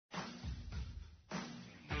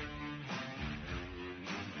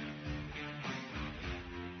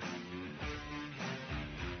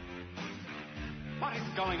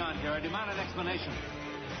going on here? I demand an explanation.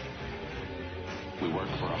 We work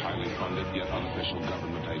for a highly funded yet unofficial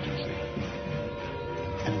government agency.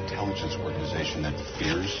 An intelligence organization that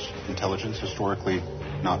fears intelligence, historically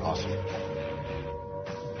not awesome.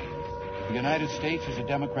 The United States is a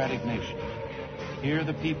democratic nation. Here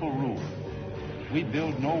the people rule. We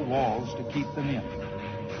build no walls to keep them in,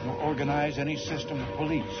 nor organize any system of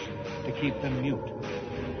police to keep them mute.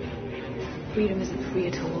 Freedom isn't free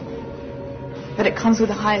at all, but it comes with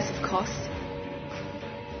the highest of costs.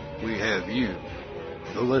 We have you,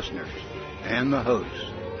 the listeners, and the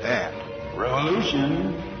hosts at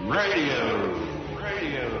Revolution Radio.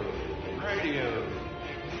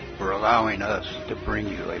 for allowing us to bring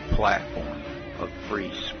you a platform of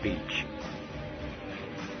free speech.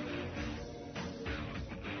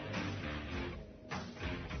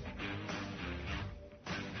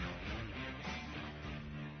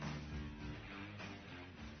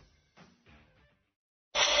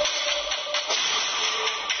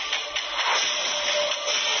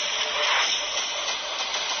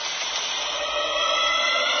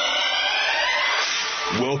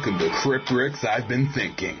 Welcome to Crypt, I've Been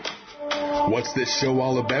Thinking. What's this show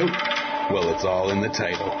all about? Well, it's all in the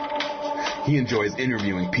title. He enjoys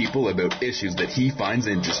interviewing people about issues that he finds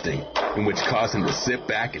interesting and which cause him to sit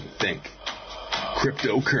back and think.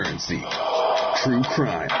 Cryptocurrency, true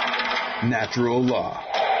crime, natural law,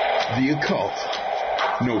 the occult.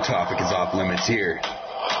 No topic is off limits here.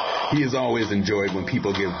 He has always enjoyed when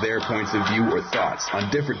people give their points of view or thoughts on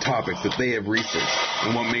different topics that they have researched.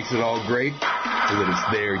 And what makes it all great is that it's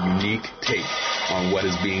their unique take on what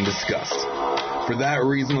is being discussed. For that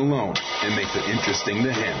reason alone, it makes it interesting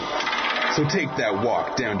to him. So take that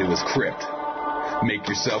walk down to his crypt. Make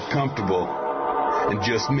yourself comfortable. And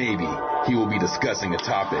just maybe he will be discussing a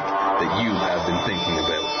topic that you have been thinking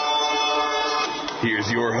about. Here's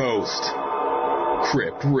your host,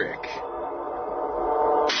 Crypt Rick.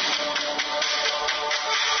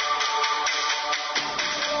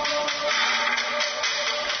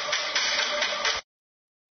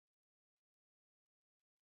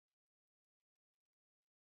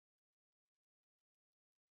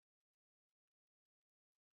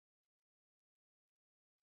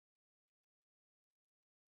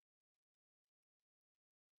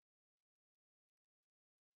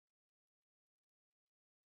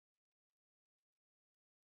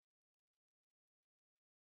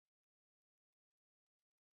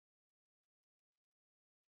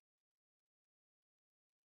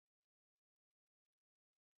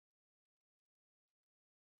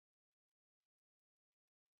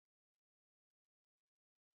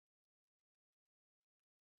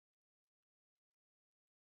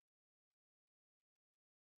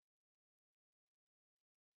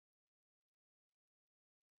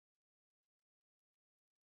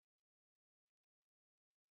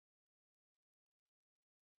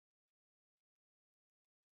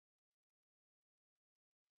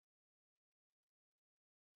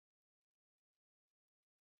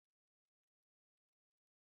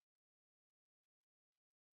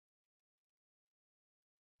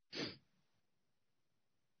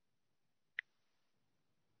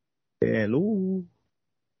 Hello.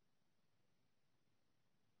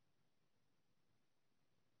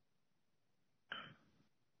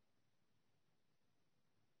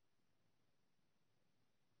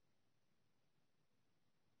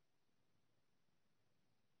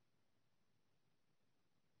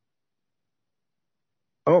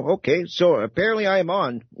 Oh, okay. So apparently I am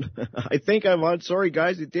on. I think I'm on. Sorry,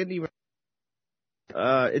 guys. It didn't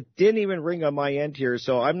even ring on my end here,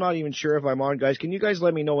 so I'm not even sure if I'm on, guys. Can you guys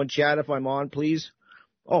let me know in chat if I'm on, please?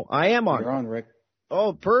 Oh, I am on. You're on, Rick.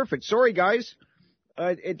 Oh, perfect. Sorry, guys.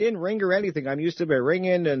 It didn't ring or anything. I'm used to it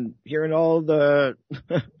ringing and hearing all the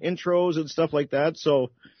intros and stuff like that,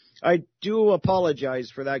 so I do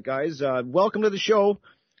apologize for that, guys. Welcome to the show.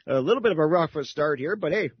 A little bit of a rough start here,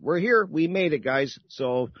 but hey, we're here. We made it, guys.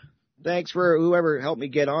 So thanks for whoever helped me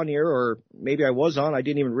get on here, or maybe I was on. I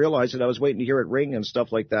didn't even realize it. I was waiting to hear it ring and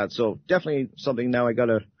stuff like that. So definitely something now I got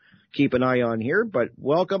to keep an eye on here. But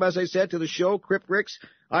welcome, as I said, to the show, Crypt Ricks.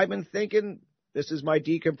 I've been thinking this is my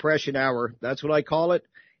decompression hour. That's what I call it.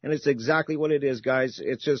 And it's exactly what it is, guys.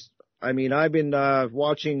 It's just, I mean, I've been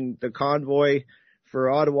watching the convoy for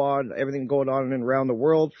Ottawa and everything going on and around the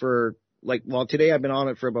world for today I've been on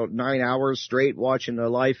it for about 9 hours straight, watching the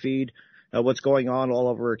live feed, what's going on all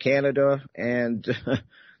over Canada, and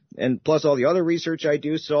plus all the other research I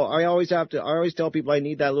do. So I always tell people I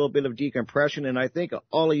need that little bit of decompression, and I think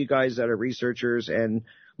all of you guys that are researchers and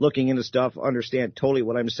looking into stuff understand totally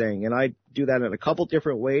what I'm saying. And I do that in a couple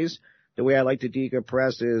different ways. The way I like to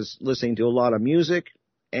decompress is listening to a lot of music,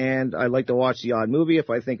 and I like to watch the odd movie if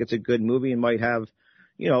I think it's a good movie and might have,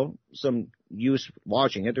 some use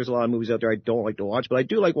watching it. There's a lot of movies out there I don't like to watch, but I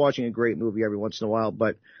do like watching a great movie every once in a while.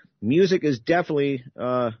 But music is definitely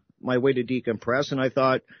my way to decompress, and I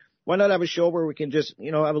thought, why not have a show where we can just,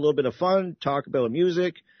 have a little bit of fun, talk about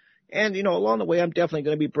music. And, along the way, I'm definitely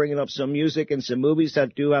going to be bringing up some music and some movies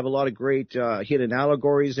that do have a lot of great hidden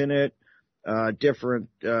allegories in it, different,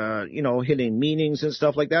 hidden meanings and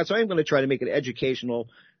stuff like that. So I'm going to try to make it educational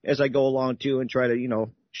as I go along, too, and try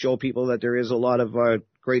to, show people that there is a lot of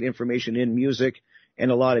great information in music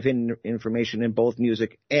and a lot of hidden information in both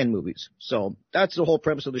music and movies. So that's the whole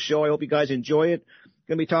premise of the show. I hope you guys enjoy it.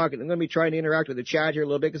 I'm going to be trying to interact with the chat here a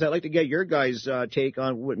little bit because I'd like to get your guys' take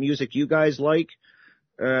on what music you guys like,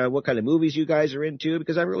 what kind of movies you guys are into,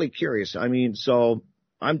 because I'm really curious. I mean, so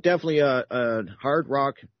I'm definitely a hard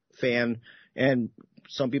rock fan, and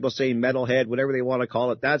some people say metalhead, whatever they want to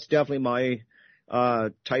call it. That's definitely my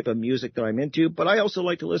type of music that I'm into, but I also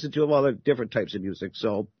like to listen to a lot of different types of music,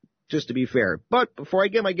 so just to be fair. But before I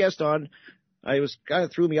get my guest on, I was kind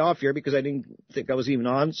of threw me off here because I didn't think I was even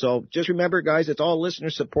on. So just remember, guys, it's all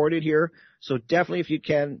listener supported here. So definitely, if you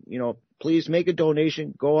can, please make a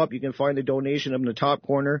donation. Go up. You can find the donation up in the top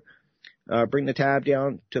corner. Bring the tab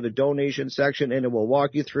down to the donation section, and it will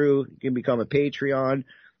walk you through. You can become a Patreon.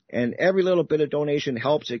 And every little bit of donation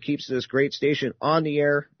helps. It keeps this great station on the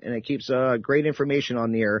air, and it keeps great information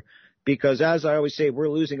on the air. Because as I always say, we're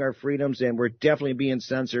losing our freedoms, and we're definitely being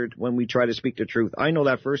censored when we try to speak the truth. I know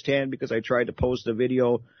that firsthand because I tried to post a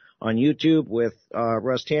video on YouTube with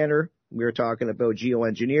Russ Tanner. We were talking about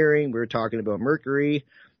geoengineering. We were talking about mercury,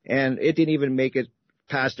 and it didn't even make it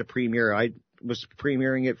past the premiere. I was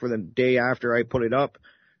premiering it for the day after I put it up,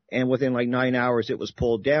 and within like 9 hours, it was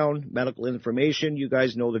pulled down. Medical information, you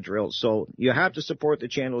guys know the drill. So you have to support the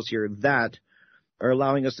channels here that are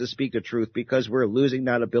allowing us to speak the truth because we're losing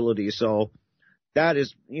that ability. So that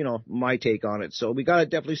is, my take on it. So we got to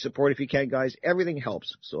definitely support if you can, guys. Everything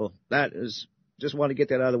helps. So that is, just want to get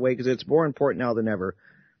that out of the way because it's more important now than ever.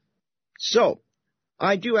 So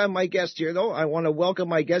I do have my guest here, though. I want to welcome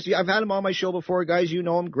my guest. I've had him on my show before, guys. You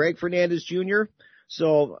know him, Greg Fernandez Jr.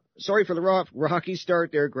 So sorry for the rocky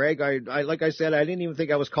start there, Greg. I like I said, I didn't even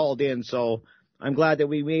think I was called in. So I'm glad that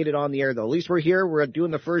we made it on the air, though. At least we're here. We're doing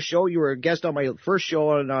the first show. You were a guest on my first show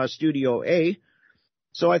on Studio A.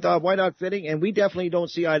 So I thought, why not fitting? And we definitely don't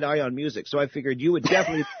see eye to eye on music. So I figured you would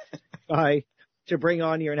definitely try to bring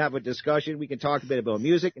on here and have a discussion. We can talk a bit about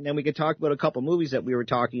music, and then we can talk about a couple movies that we were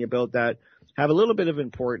talking about that have a little bit of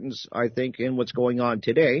importance, I think, in what's going on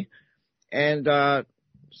today. And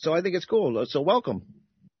so I think it's cool. So welcome.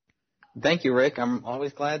 Thank you, Rick. I'm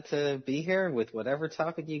always glad to be here with whatever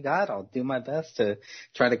topic you got. I'll do my best to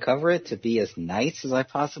try to cover it, to be as nice as I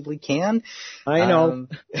possibly can. I know.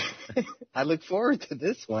 I look forward to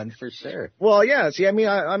this one for sure. Well, yeah. See, I mean,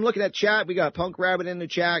 I'm looking at chat. We got Punk Rabbit in the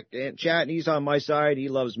chat, and he's on my side. He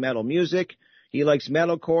loves metal music. He likes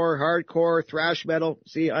metalcore, hardcore, thrash metal.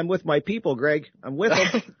 See, I'm with my people, Greg. I'm with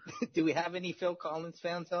them. Do we have any Phil Collins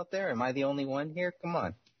fans out there? Am I the only one here? Come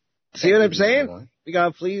on. See what I'm saying? We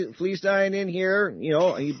got Fleestein in here.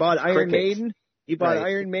 He bought Iron Maiden. He bought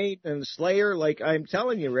Iron Maiden and Slayer. Like, I'm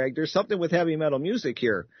telling you, Greg, there's something with heavy metal music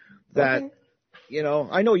here that,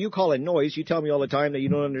 I know you call it noise. You tell me all the time that you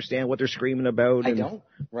don't understand what they're screaming about. I don't.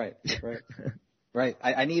 Right. Right.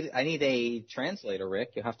 I need a translator,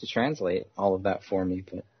 Rick. You have to translate all of that for me.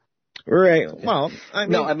 But right. Well,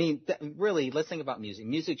 really, let's think about music.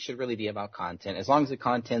 Music should really be about content. As long as the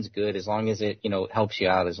content's good, as long as it, helps you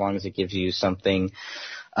out, as long as it gives you something,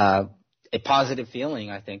 a positive feeling,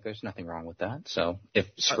 I think there's nothing wrong with that. So if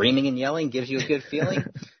screaming and yelling gives you a good feeling,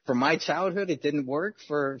 for my childhood, it didn't work.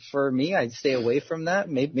 For me, I'd stay away from that.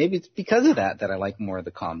 Maybe it's because of that I like more of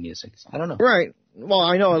the calm music. I don't know. Right. Well,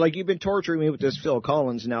 I know, like, you've been torturing me with this Phil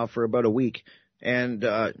Collins now for about a week. And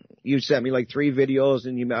you sent me like 3 videos,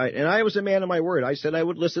 and I was a man of my word. I said I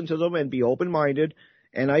would listen to them and be open-minded,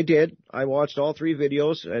 and I did. I watched all 3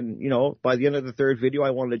 videos, and by the end of the 3rd video,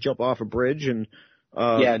 I wanted to jump off a bridge. And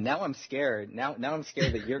now I'm scared. Now I'm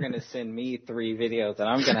scared that you're going to send me 3 videos that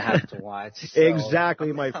I'm going to have to watch. So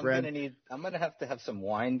exactly, my friend. I'm going to have some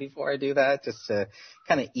wine before I do that, just to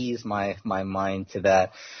kind of ease my mind to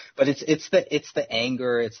that. But it's the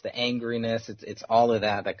anger, it's the angriness, it's all of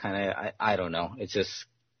that kind of I don't know. It's just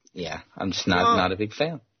I'm just not a big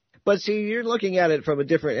fan. But see, you're looking at it from a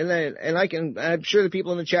different, I'm sure the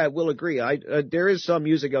people in the chat will agree. There is some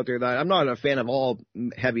music out there that I'm not a fan of all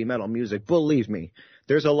heavy metal music. Believe me,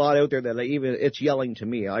 there's a lot out there that it's yelling to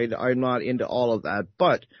me. I'm not into all of that.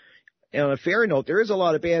 But on a fair note, there is a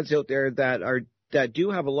lot of bands out there that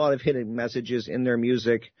do have a lot of hidden messages in their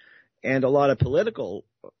music and a lot of political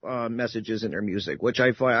messages in their music, which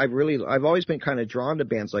I've always been kind of drawn to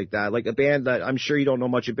bands like that. Like a band that I'm sure you don't know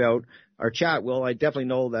much about, our chat will. I definitely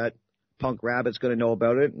know that Punk Rabbit's going to know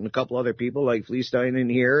about it, and a couple other people like Fleestein in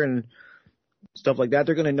here and stuff like that.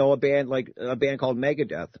 They're going to know a band called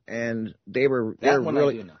Megadeth, and they're one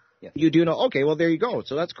really. I do know. Yes. You do know? Okay, well there you go.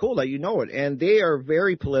 So that's cool that you know it, and they are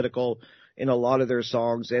very political in a lot of their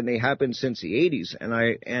songs, and they have been since the 80s.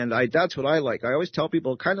 And I that's what I like. I always tell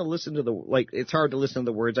people kind of listen to it's hard to listen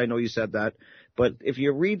to the words. I know you said that, but if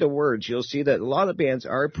you read the words, you'll see that a lot of bands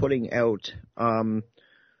are putting out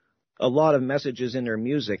a lot of messages in their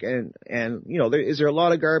music. And you know, is there a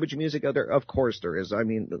lot of garbage music out there? Of course there is. I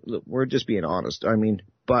mean, we're just being honest. I mean,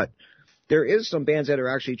 but there is some bands that are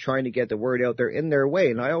actually trying to get the word out there in their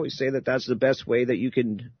way. And I always say that that's the best way that you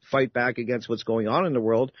can fight back against what's going on in the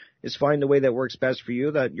world, is find the way that works best for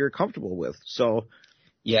you, that you're comfortable with. So,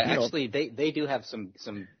 yeah, actually they do have some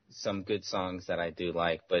good songs that I do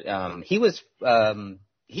like, but he was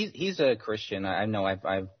he's a Christian. I know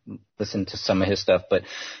I've listened to some of his stuff, but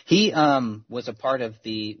he was a part of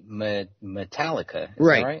the Metallica. Is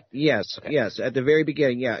that right? Yes, okay. Yes. At the very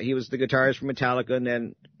beginning, yeah, he was the guitarist for Metallica, and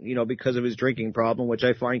then, you know, because of his drinking problem, which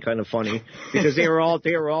I find kind of funny, because they were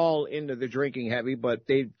all into the drinking heavy, but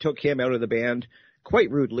they took him out of the band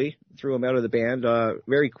quite rudely, threw him out of the band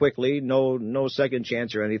very quickly, no second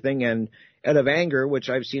chance or anything, and out of anger, which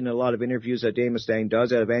I've seen in a lot of interviews that Dave Mustaine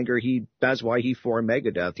does, out of anger, that's why he formed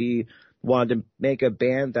Megadeth. He wanted to make a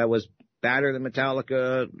band that was badder than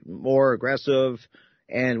Metallica, more aggressive,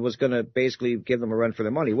 and was going to basically give them a run for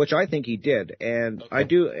their money, which I think he did. And okay.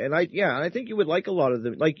 I think you would like a lot of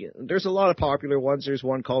them. Like, there's a lot of popular ones. There's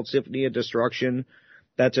one called Symphony of Destruction.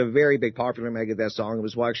 That's a very big popular Megadeth song. It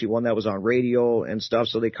was actually one that was on radio and stuff,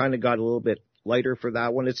 so they kind of got a little bit lighter for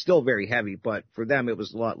that one. It's still very heavy, but for them it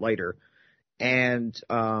was a lot lighter. And,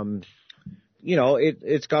 you know,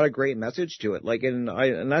 it's got a great message to it. Like, and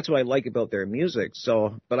that's what I like about their music.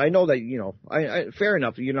 So, but I know that, you know, I fair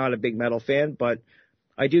enough, you're not a big metal fan, but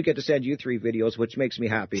I do get to send you 3 videos, which makes me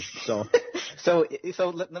happy. So, so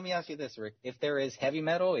let me ask you this, Rick. If there is heavy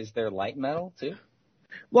metal, is there light metal too?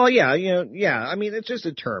 Well, yeah, you know, yeah. I mean, it's just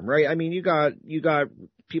a term, right? I mean, you got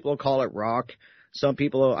people call it rock. Some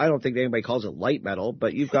people, I don't think anybody calls it light metal,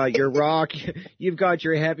 but you've got your rock, you've got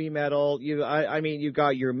your heavy metal, I mean, you've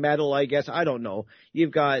got your metal, I guess, I don't know.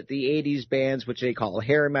 You've got the 80s bands, which they call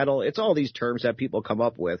hair metal. It's all these terms that people come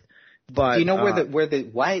up with. But, do you know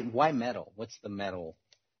why metal? What's the metal?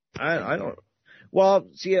 I don't. Well,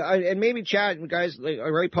 see, and maybe chat, guys, like,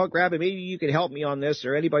 all right, Punk Rabbit, maybe you could help me on this,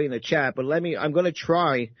 or anybody in the chat, but I'm going to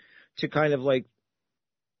try to kind of like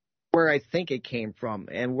where I think it came from.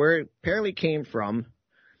 And where it apparently came from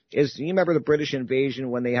is, you remember the British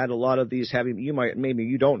invasion when they had a lot of these heavy, maybe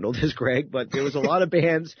you don't know this, Greg, but there was a lot of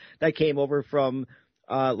bands that came over from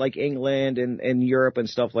like England and Europe and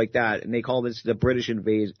stuff like that, and they call this the British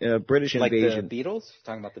invasion. Like the Beatles?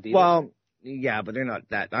 Talking about the Beatles? Well, yeah, but they're not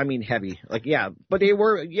that. I mean, heavy. Like, yeah, but they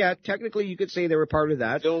were. Yeah, technically, you could say they were part of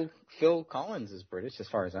that. Phil Collins is British, as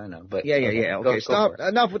far as I know. But yeah. Okay, stop.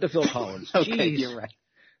 Enough with the Phil Collins. Okay, Jeez. you're right.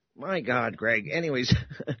 My God, Greg. Anyways,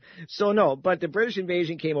 so no, but the British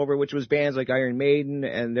invasion came over, which was bands like Iron Maiden,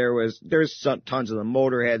 and there's tons of them.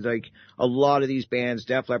 Motorhead, like a lot of these bands,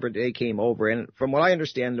 Def Leppard, they came over. And from what I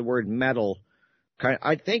understand, the word metal,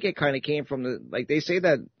 I think it kind of came from like they say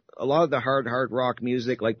that a lot of the hard rock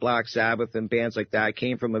music, like Black Sabbath and bands like that,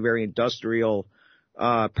 came from a very industrial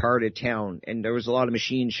part of town, and there was a lot of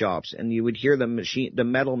machine shops, and you would hear the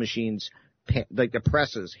metal machines, like the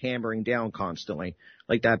presses, hammering down constantly,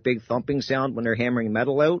 like that big thumping sound when they're hammering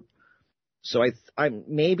metal out. So I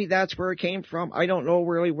maybe that's where it came from. I don't know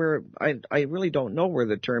really where I really don't know where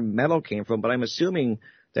the term metal came from, but I'm assuming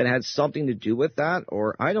that it had something to do with that,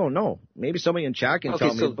 or I don't know. Maybe somebody in chat can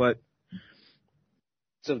tell me, but.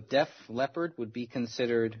 So Def Leppard would be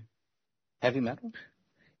considered heavy metal?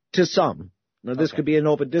 To some. Now this could be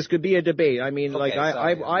this could be a debate. I mean, like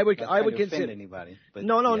I would consider anybody. But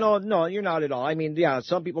no, you're not at all. I mean, yeah,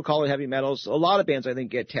 some people call it heavy metal. A lot of bands I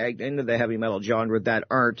think get tagged into the heavy metal genre that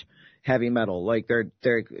aren't heavy metal. Like they're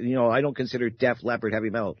you know, I don't consider Def Leppard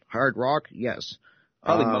heavy metal. Hard rock, yes.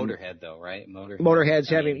 Probably Motorhead though, right?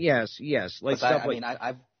 Motorhead's heavy, yes. Like stuff like. I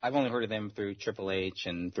mean, I've only heard of them through Triple H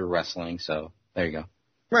and through wrestling, so there you go.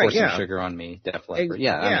 Right, Pour some sugar on me, Def Leppard.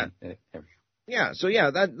 I mean, yeah, so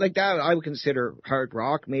yeah, that I would consider hard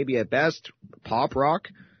rock, maybe at best pop rock.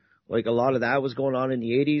 Like a lot of that was going on in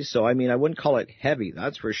the 80s. So I mean, I wouldn't call it heavy,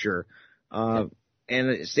 that's for sure. And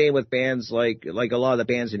same with bands like a lot of the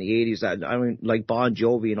bands in the 80s that, I mean, like Bon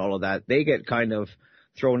Jovi and all of that, they get kind of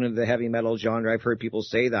thrown into the heavy metal genre. I've heard people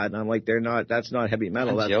say that, and I'm like, that's not heavy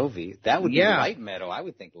metal. Bon Jovi. That would be light metal. I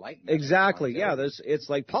would think light metal. Exactly. Yeah. It's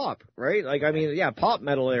like pop, right? Like, I mean, yeah, pop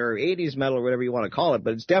metal or 80s metal or whatever you want to call it,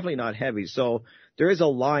 but it's definitely not heavy. So there is a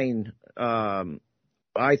line,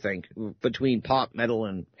 I think, between pop metal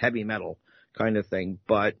and heavy metal kind of thing.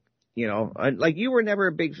 But, you know, like you were never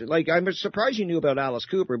a big, like, I'm surprised you knew about Alice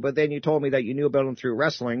Cooper, but then you told me that you knew about him through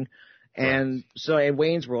wrestling. And so in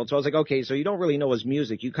Wayne's World, so I was like, okay, so you don't really know his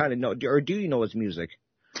music. You kind of know, or do you know his music?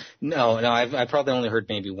 No, I probably only heard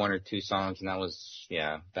maybe one or two songs, and that was,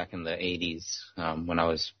 back in the 80s, when I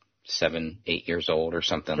was 7, 8 years old or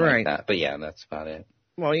something like that. But yeah, that's about it.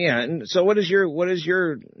 Well, yeah. And so what is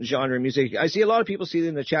your genre of music? I see a lot of people see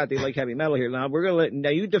in the chat, they like heavy metal here. Now now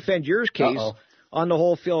you defend your case on the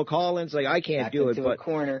whole Phil Collins. Like, I can't do it, but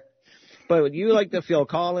corner. But you like the Phil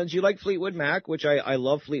Collins, you like Fleetwood Mac, which I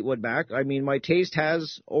love Fleetwood Mac. I mean, my taste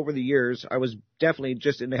has, over the years, I was definitely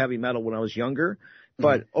just into heavy metal when I was younger.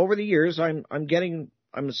 But over the years, I'm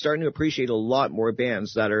starting to appreciate a lot more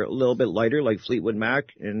bands that are a little bit lighter, like Fleetwood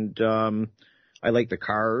Mac, and I like the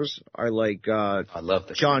Cars. I like I love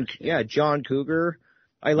the John Cougar.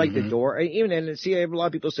 I like the Door. I have a lot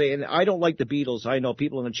of people say, and I don't like the Beatles. I know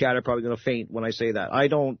people in the chat are probably going to faint when I say that.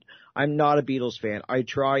 I'm not a Beatles fan. I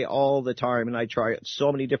try all the time, and I try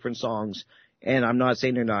so many different songs, and I'm not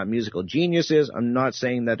saying they're not musical geniuses. I'm not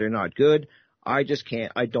saying that they're not good. I just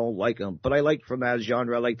can't. I don't like them. But I like, from that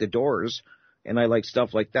genre, I like the Doors, and I like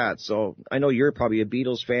stuff like that. So I know you're probably a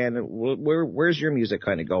Beatles fan. Where's your music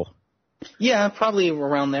kind of go? Yeah, probably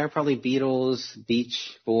around there. Probably Beatles,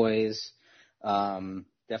 Beach Boys,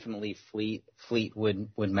 definitely Fleetwood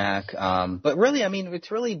Mac. But really, I mean,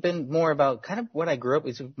 it's really been more about kind of what I grew up.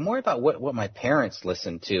 It's more about what my parents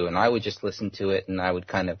listened to, and I would just listen to it, and I would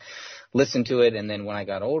kind of listen to it, and then when I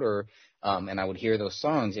got older, and I would hear those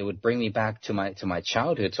songs, it would bring me back to my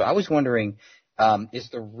childhood. So I was wondering, what is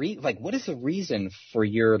the reason for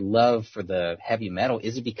your love for the heavy metal?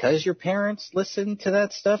 Is it because your parents listened to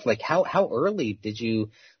that stuff? Like, how early did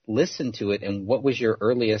you listen to it, and what was your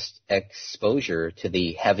earliest exposure to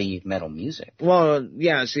the heavy metal music? Well,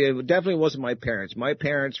 yeah, see, it definitely wasn't my parents. My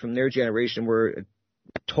parents, from their generation, were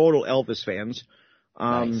total Elvis fans.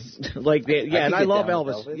 Nice. And I love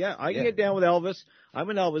Elvis. Yeah, I can get down with Elvis. I'm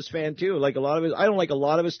an Elvis fan too. Like, a lot of his, I don't like a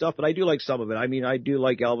lot of his stuff, but I do like some of it. I mean, I do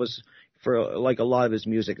like Elvis for like a lot of his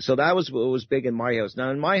music. So that was what was big in my house. Now,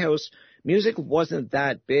 in my house, music wasn't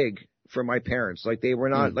that big for my parents. Like, they were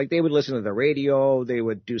not, like, they would listen to the radio, they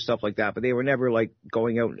would do stuff like that, but they were never like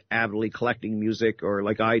going out and avidly collecting music or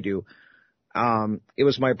like I do. It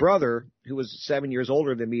was my brother, who was 7 years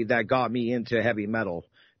older than me, that got me into heavy metal,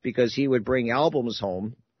 because he would bring albums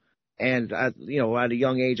home. And at a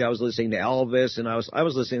young age, I was listening to Elvis, and I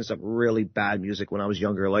was listening to some really bad music when I was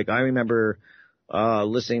younger. Like, I remember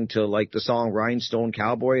listening to like the song Rhinestone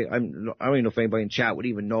Cowboy. I don't even know if anybody in chat would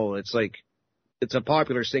even know. It's a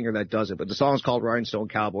popular singer that does it, but the song's called Rhinestone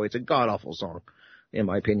Cowboy. It's a god-awful song, in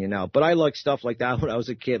my opinion now. But I liked stuff like that when I was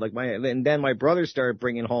a kid. And then my brother started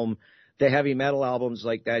bringing home the heavy metal albums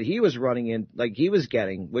like that he was running in, like he was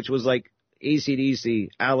getting, which was like AC/DC,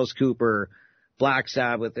 Alice Cooper, Black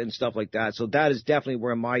Sabbath, and stuff like that. So that is definitely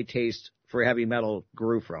where my taste for heavy metal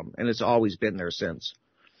grew from, and it's always been there since.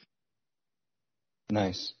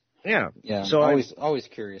 Nice. Yeah. So always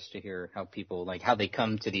curious to hear how people, like, how they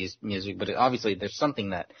come to these music, but obviously there's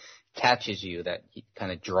something that catches you, that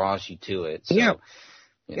kind of draws you to it. So,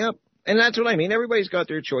 Yep. And that's what I mean. Everybody's got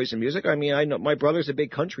their choice in music. I mean, I know my brother's a big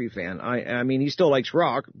country fan. I mean, he still likes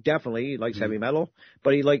rock, definitely. He likes heavy metal,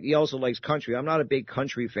 but he also likes country. I'm not a big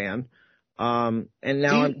country fan. And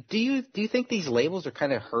now do you think these labels are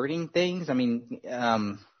kind of hurting things? I mean,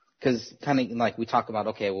 because kind of like we talk about,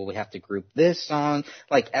 okay, well, we have to group this song.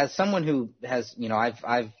 Like, as someone who has,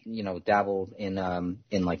 I've dabbled in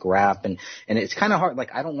like rap, and it's kind of hard. Like,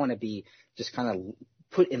 I don't want to be just kind of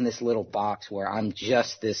put in this little box where I'm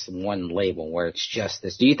just this one label, where it's just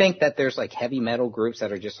this. Do you think that there's like heavy metal groups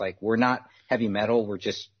that are just like, we're not heavy metal, we're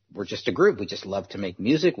just a group. We just love to make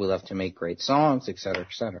music. We love to make great songs, et cetera,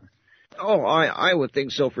 et cetera. Oh, I would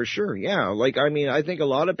think so for sure. Yeah. Like, I mean, I think a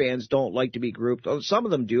lot of bands don't like to be grouped. Some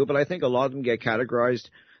of them do, but I think a lot of them get categorized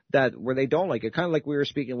where they don't like it. Kind of like we were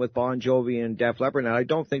speaking with Bon Jovi and Def Leppard. And I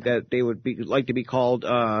don't think that they would like to be called,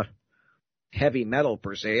 heavy metal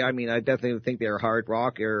per se. I mean, I definitely think they're hard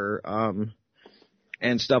rock or,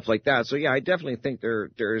 and stuff like that. So yeah, I definitely think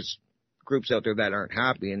there's groups out there that aren't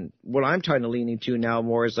happy. And what I'm kind of leaning to now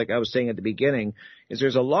more is, like I was saying at the beginning, is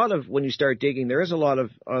there's a lot of, when you start digging, there is a lot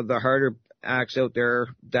of the harder acts out there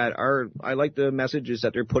that are, I like the messages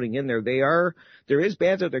that they're putting in there. There is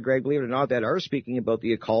bands out there, Greg, believe it or not, that are speaking about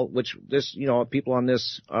the occult, which this, people on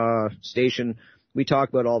this, station, we talk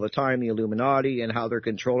about all the time, the Illuminati and how they're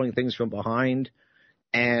controlling things from behind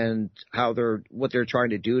and what they're trying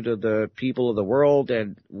to do to the people of the world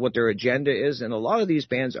and what their agenda is. And a lot of these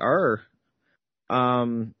bands are,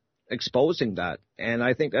 exposing that. And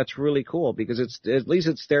I think that's really cool because at least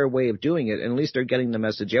it's their way of doing it. And at least they're getting the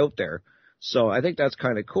message out there. So I think that's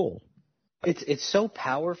kind of cool. It's so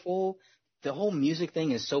powerful. The whole music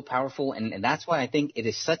thing is so powerful. And that's why I think it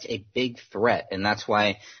is such a big threat. And that's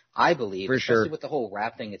why I believe, especially with the whole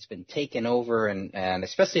rap thing, it's been taken over. And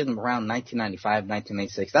especially around 1995,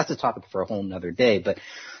 1996, that's a topic for a whole nother day. But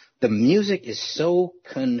the music is so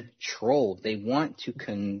controlled. They want to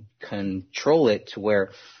control it to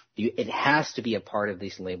where it has to be a part of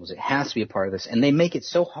these labels. It has to be a part of this. And they make it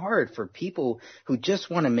so hard for people who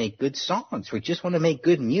just want to make good songs, who just want to make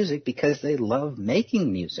good music because they love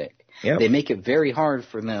making music. Yep. They make it very hard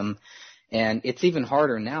for them. And it's even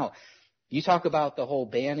harder now. You talk about the whole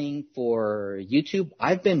banning for YouTube.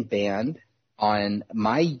 I've been banned on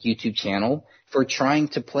my YouTube channel for trying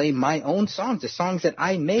to play my own songs, the songs that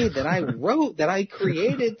I made, that I wrote, that I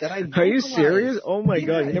created, that I vocalized. Are you serious? Oh my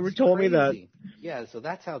God, you never told me that. Yeah, so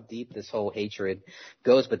that's how deep this whole hatred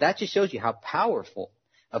goes. But that just shows you how powerful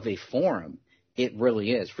of a forum it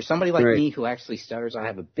really is. For somebody like me who actually stutters, I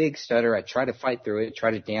have a big stutter. I try to fight through it,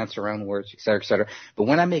 try to dance around words, et cetera, et cetera. But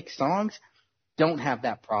when I make songs, don't have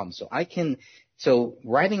that problem. So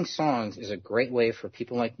writing songs is a great way for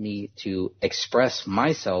people like me to express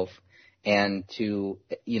myself and to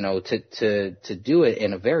do it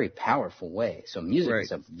in a very powerful way. So music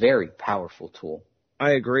is a very powerful tool.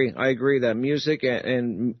 I agree that music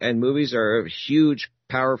and movies are huge,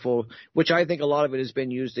 powerful, which I think a lot of it has been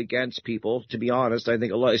used against people, to be honest. I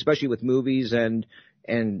think a lot, especially with movies and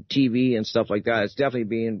TV and stuff like that, it's definitely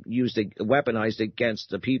being used, weaponized against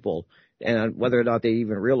the people. And whether or not they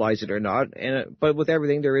even realize it or not. But with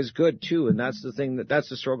everything, there is good too. And that's that's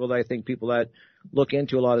the struggle that I think people that look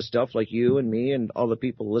into a lot of stuff like you and me and all the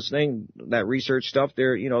people listening, that research stuff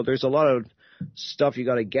there's a lot of stuff you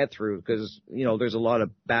got to get through because, there's a lot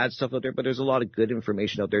of bad stuff out there, but there's a lot of good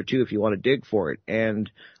information out there too if you want to dig for it. And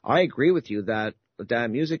I agree with you that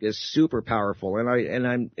music is super powerful.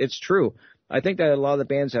 And it's true. I think that a lot of the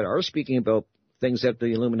bands that are speaking about things that the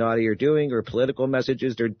Illuminati are doing or political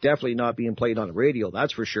messages, they're definitely not being played on the radio,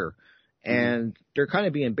 that's for sure. And they're kind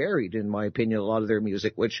of being buried, in my opinion, a lot of their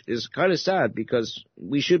music, which is kind of sad because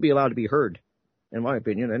we should be allowed to be heard, in my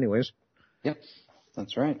opinion, anyways. Yep,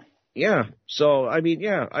 that's right. Yeah. So, I mean,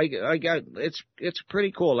 yeah, I got, it's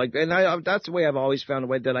pretty cool. That's the way I've always found a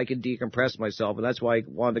way that I can decompress myself. And that's why I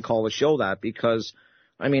wanted to call the show that because,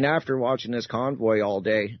 after watching this convoy all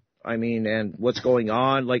day, and what's going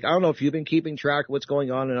on, I don't know if you've been keeping track of what's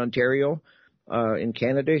going on in Ontario, in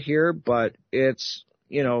Canada here, but it's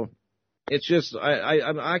just,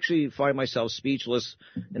 I'm actually find myself speechless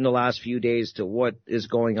in the last few days to what is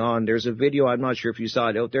going on. There's a video, I'm not sure if you saw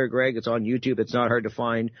it out there, Greg, it's on YouTube, it's not hard to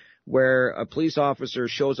find, where a police officer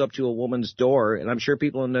shows up to a woman's door, and I'm sure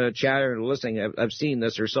people in the chat are listening have seen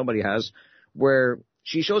this, or somebody has, where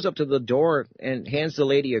she shows up to the door and hands the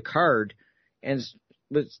lady a card, and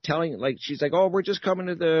was telling, she's like, oh, we're just coming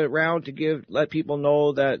to the round to let people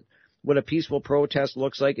know that what a peaceful protest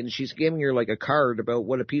looks like. And she's giving her a card about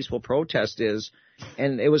what a peaceful protest is.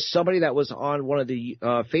 And it was somebody that was on one of the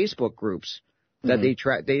Facebook groups that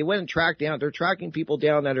they went and tracked down. They're tracking people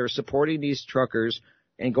down that are supporting these truckers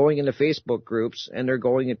and going into Facebook groups, and they're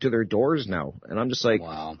going into their doors now. And I'm just like,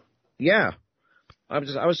 wow. Yeah. I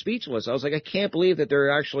was speechless. I was like, I can't believe that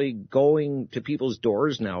they're actually going to people's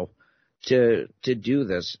doors now to do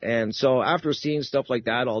this. And so after seeing stuff like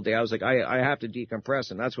that all day, I was like, I have to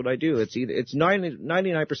decompress, and that's what I do. It's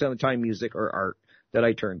 99% of the time music or art that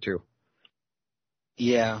I turn to.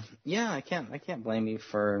 Yeah, I can't blame you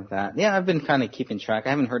for that. Yeah, I've been kind of keeping track.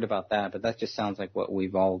 I haven't heard about that, but that just sounds like what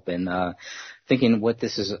we've all been thinking what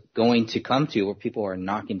this is going to come to, where people are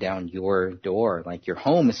knocking down your door. Like, your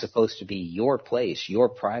home is supposed to be your place, your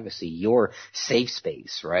privacy, your safe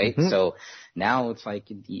space, right? Mm-hmm. So now it's like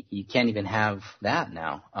you can't even have that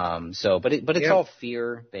now. But it's all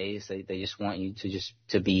fear based. They just want you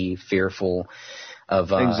to be fearful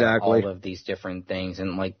of all of these different things.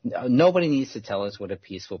 And nobody needs to tell us what a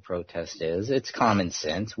peaceful protest is. It's common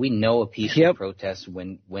sense. We know a peaceful protest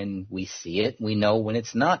when we see it. We know when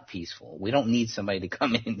it's not peaceful. We don't need need somebody to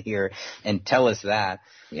come in here and tell us that.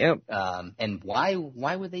 Yeah. And why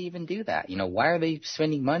would they even do that? You know, why are they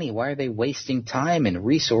spending money? Why are they wasting time and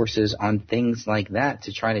resources on things like that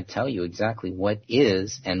to try to tell you exactly what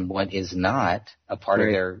is and what is not a part of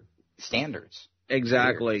their standards?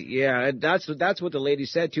 Exactly. Weird. Yeah. And that's what the lady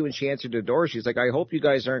said too when she answered the door. She's like, I hope you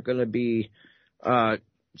guys aren't going to be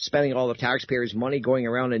spending all the taxpayers' money going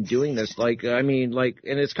around and doing this. Like, I mean, like,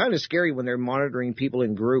 and it's kind of scary when they're monitoring people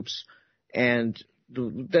in groups. And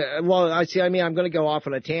I'm going to go off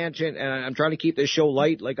on a tangent, and I'm trying to keep this show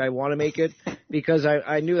light like I want to make it, because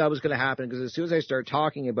I knew that was going to happen, because as soon as I start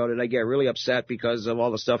talking about it, I get really upset because of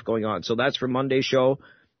all the stuff going on. So that's for Monday's show,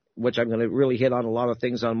 which I'm going to really hit on a lot of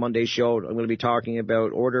things on Monday's show. I'm going to be talking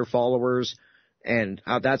about order followers, and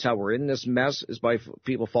that's how we're in this mess, is by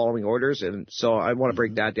people following orders. And so I want to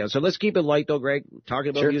break that down. So let's keep it light, though, Greg, talking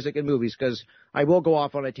about music and movies, because I will go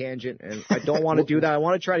off on a tangent, and I don't want to do that. I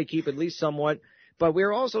want to try to keep at least somewhat. But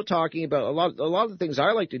we're also talking about a lot of the things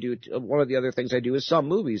I like to do. One of the other things I do is some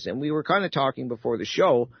movies. And we were kind of talking before the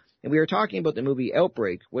show, and we were talking about the movie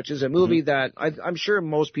Outbreak, which is a movie that I'm sure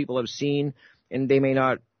most people have seen, and they may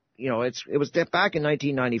not, you know, it was back in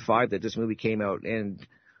 1995 that this movie came out. And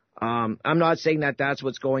I'm not saying that that's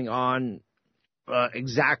what's going on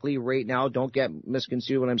exactly right now. Don't get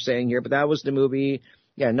misconstrued what I'm saying here. But that was the movie,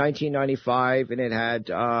 1995, and it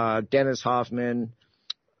had Dennis Hoffman,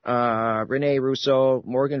 Rene Russo,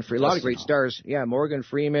 Morgan Freeman, a lot of great stars. Yeah, Morgan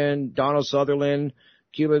Freeman, Donald Sutherland,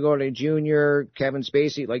 Cuba Gooding Jr., Kevin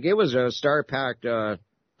Spacey. Like, it was a star-packed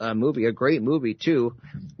movie, a great movie too,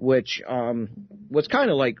 which was kind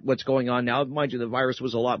of like what's going on now. Mind you, the virus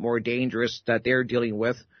was a lot more dangerous that they're dealing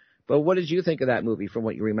with. But what did you think of that movie from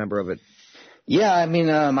what you remember of it? Yeah, I mean,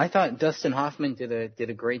 I thought Dustin Hoffman did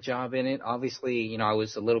a great job in it. Obviously, you know, I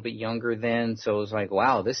was a little bit younger then, so it was like,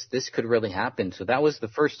 wow, this could really happen. So that was the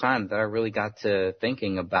first time that I really got to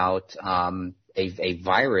thinking about a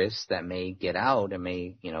virus that may get out and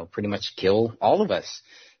may, you know, pretty much kill all of us.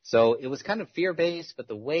 So it was kind of fear-based, but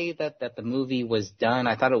the way that the movie was done,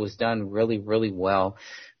 I thought it was done really, really well.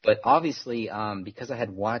 But obviously, because I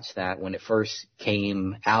had watched that when it first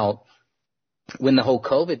came out, when the whole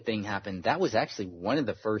COVID thing happened, that was actually one of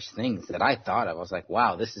the first things that I thought of. I was like,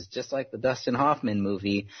 wow, this is just like the Dustin Hoffman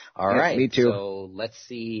movie. All right. Me too. So let's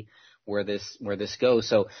see where this goes.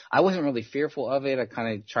 So I wasn't really fearful of it. I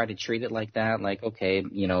kind of tried to treat it like that. Like, okay,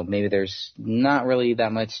 you know, maybe there's not really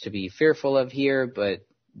that much to be fearful of here, but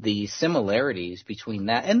the similarities between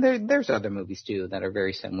that, and there's other movies too that are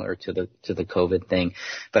very similar to the COVID thing.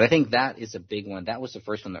 But I think that is a big one. That was the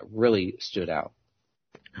first one that really stood out.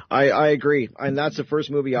 I agree, and that's the first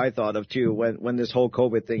movie I thought of too when this whole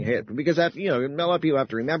COVID thing hit. Because a lot of people have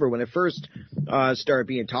to remember when it first started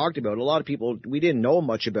being talked about. A lot of people, we didn't know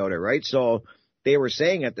much about it, right? So they were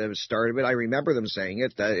saying at the start of it, I remember them saying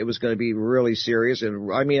it, that it was going to be really serious.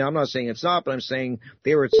 And I mean, I'm not saying it's not, but I'm saying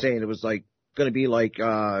they were saying it was like going to be like.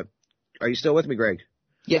 Are you still with me, Greg?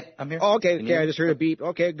 Yeah, I'm here. Oh, okay, I just heard a beep.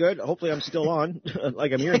 Okay, good. Hopefully I'm still on.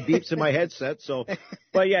 Like, I'm hearing beeps in my headset. So,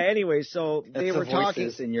 but yeah, anyway, so they were talking.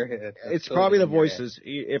 Voices in your head. It's probably the voices.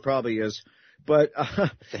 It probably is. But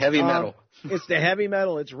it's the heavy metal. It's the heavy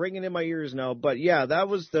metal. It's ringing in my ears now. But yeah, that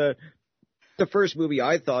was the first movie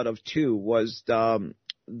I thought of too, was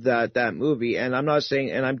that movie. And I'm not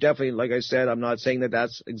saying, and I'm definitely, like I said, I'm not saying that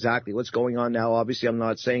that's exactly what's going on now. Obviously, I'm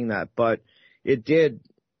not saying that, but it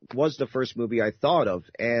was the first movie I thought of.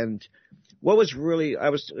 And what was really, I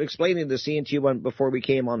was explaining the scene to you before we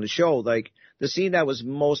came on the show, like the scene that was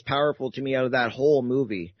most powerful to me out of that whole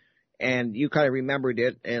movie, and you kind of remembered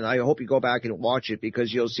it, and I hope you go back and watch it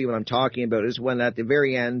because you'll see what I'm talking about, is when at the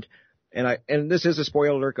very end, and this is a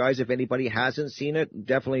spoiler alert, guys, if anybody hasn't seen it,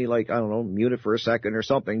 definitely, like, I don't know, mute it for a second or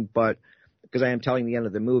something, but because I am telling the end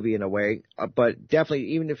of the movie in a way, but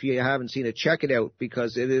definitely, even if you haven't seen it, check it out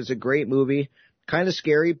because it is a great movie. Kind of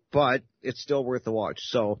scary, but it's still worth the watch.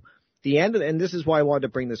 So the end, and this is why I wanted to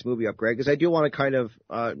bring this movie up, Greg, because I do want to kind of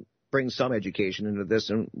bring some education into this,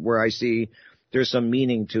 and where I see there's some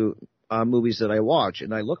meaning to movies that I watch,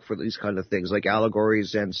 and I look for these kind of things like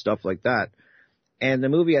allegories and stuff like that. And the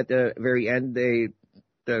movie at the very end, the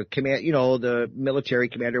military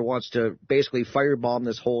commander wants to basically firebomb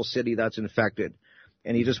this whole city that's infected.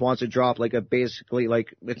 And he just wants to drop like basically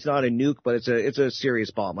it's not a nuke, but it's a serious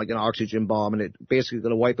bomb, like an oxygen bomb, and it basically going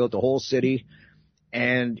to wipe out the whole city.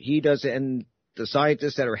 And he does it, and the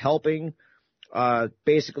scientists that are helping,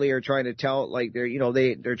 basically are trying to tell, like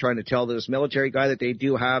they're trying to tell this military guy that they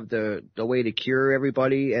do have the way to cure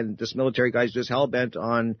everybody, and this military guy's just hell bent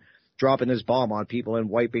on dropping this bomb on people and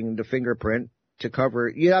wiping the fingerprint to cover.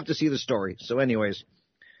 You have to see the story. So, anyways,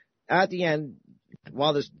 at the end,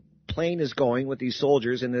 while this plane is going with these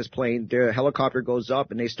soldiers in this plane. The helicopter goes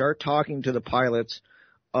up and they start talking to the pilots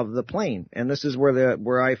of the plane. And this is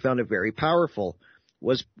where I found it very powerful,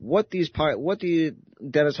 was what the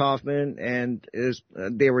Dennis Hoffman and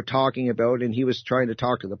they were talking about, and he was trying to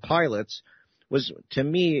talk to the pilots, was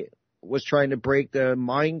trying to break the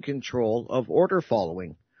mind control of order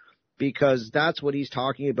following, because that's what he's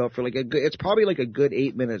talking about for it's probably like a good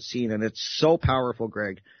 8-minute scene, and it's so powerful,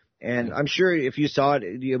 Greg. And I'm sure if you saw it,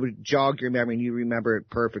 it would jog your memory and you remember it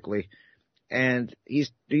perfectly. And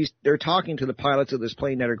they're talking to the pilots of this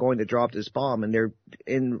plane that are going to drop this bomb, and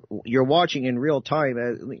you're watching in real time,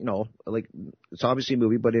 like it's obviously a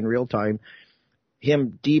movie, but in real time,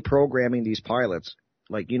 him deprogramming these pilots.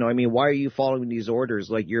 Like, why are you following these orders?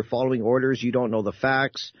 Like, you're following orders, you don't know the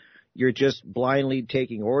facts, you're just blindly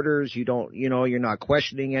taking orders, you're not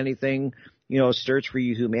questioning anything, search for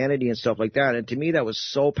your humanity and stuff like that. And to me, that was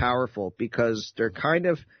so powerful, because they're kind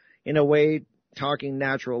of, in a way, talking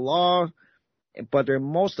natural law, but they're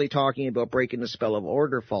mostly talking about breaking the spell of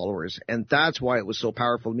order followers. And that's why it was so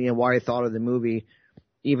powerful to me, and why I thought of the movie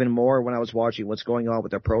even more when I was watching what's going on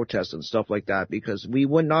with the protests and stuff like that, because we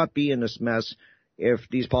would not be in this mess if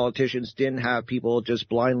these politicians didn't have people just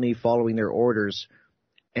blindly following their orders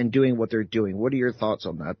and doing what they're doing. What are your thoughts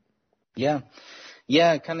on that?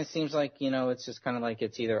 Yeah, it kind of seems like, it's just kind of like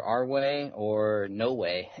it's either our way or no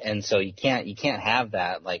way. And so you can't have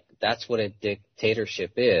that. Like, that's what a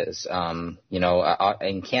dictatorship is.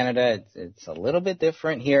 In Canada, it's a little bit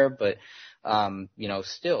different here, but,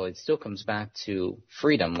 it still comes back to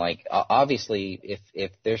freedom. Like, obviously,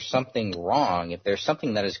 if there's something wrong, if there's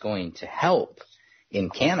something that is going to help in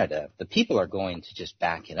Canada, the people are going to just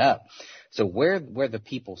back it up. So where the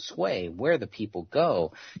people sway, where the people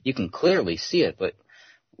go, you can clearly see it. But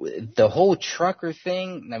the whole trucker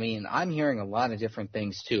thing, I mean, I'm hearing a lot of different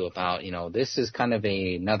things too about, this is kind of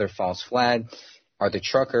another false flag. Are the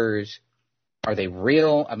truckers, are they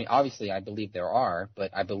real? I mean, obviously I believe there are,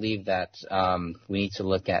 but I believe that we need to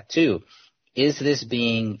look at too, is this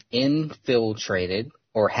being infiltrated,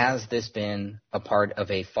 or has this been a part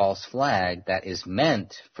of a false flag that is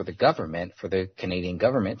meant for the government, for the Canadian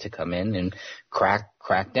government to come in and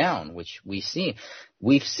crack down, which we've seen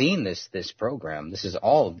this program. This is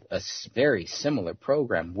all a very similar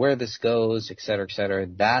program. Where this goes, et cetera,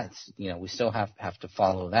 that's, we still have to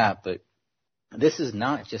follow that. But this is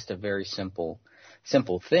not just a very simple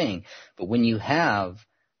thing. But when you have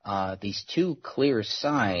these two clear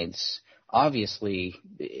sides, obviously,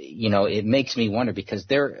 it makes me wonder, because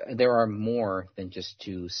there are more than just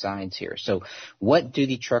two sides here. So what do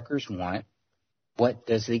the truckers want? What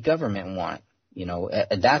does the government want?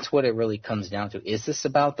 That's what it really comes down to. Is this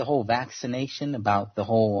about the whole vaccination, about the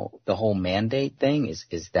whole mandate thing?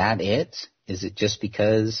 Is that it? Is it just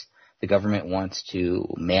because the government wants to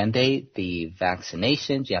mandate the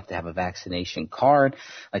vaccinations? You have to have a vaccination card.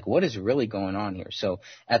 Like, what is really going on here? So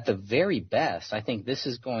at the very best, I think this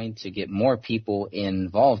is going to get more people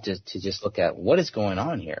involved to just look at what is going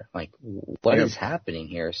on here. Like, what is happening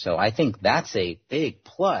here? So I think that's a big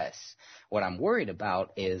plus. What I'm worried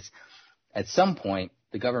about is, at some point,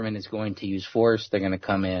 the government is going to use force. They're going to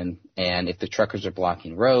come in, and if the truckers are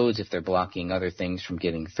blocking roads, if they're blocking other things from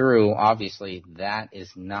getting through, obviously that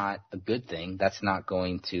is not a good thing. That's not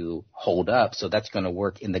going to hold up. So that's going to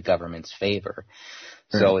work in the government's favor.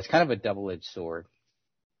 Right. So it's kind of a double-edged sword.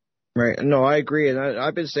 Right. No, I agree, and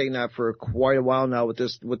I've been saying that for quite a while now with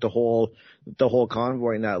the whole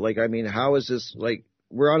convoy and that. Like, I mean, how is this, like,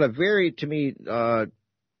 we're on a very, to me,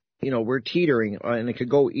 we're teetering, and it could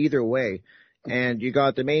go either way. And you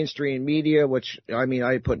got the mainstream media, which, I mean,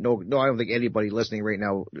 I don't think anybody listening right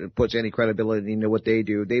now puts any credibility into what they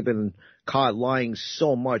do. They've been caught lying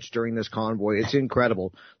so much during this convoy. It's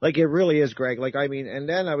incredible. Like, it really is, Greg. Like, I mean, and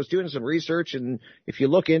then I was doing some research, and if you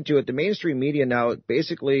look into it, the mainstream media now,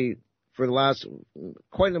 basically, for the last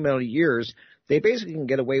quite a amount of years, they basically can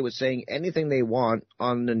get away with saying anything they want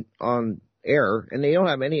on air, and they don't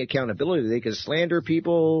have any accountability. They can slander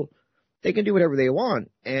people. They can do whatever they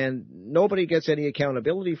want, and nobody gets any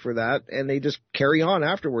accountability for that, and they just carry on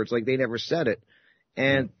afterwards like they never said it.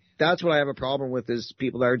 And that's what I have a problem with, is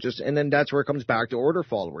people that are just, and then that's where it comes back to order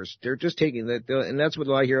followers. They're just taking that, and that's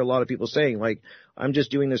what I hear a lot of people saying, like, I'm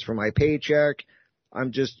just doing this for my paycheck.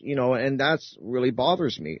 I'm just, and that's really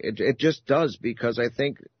bothers me. It just does, because I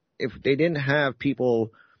think if they didn't have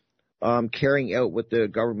people carrying out what the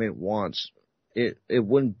government wants, it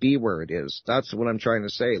wouldn't be where it is. That's what I'm trying to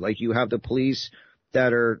say. Like, you have the police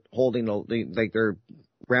that are they're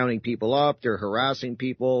rounding people up, they're harassing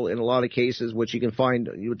people in a lot of cases, which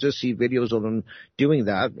you'll just see videos of them doing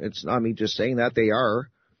that. It's not me just saying that, they are.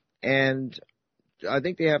 And I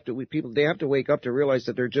think they have to wake up to realize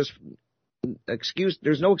that they're just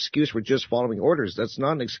there's no excuse for just following orders. That's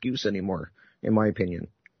not an excuse anymore, in my opinion.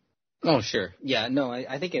 Oh, sure. Yeah, no,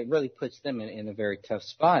 I think it really puts them in a very tough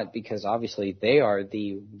spot because obviously they are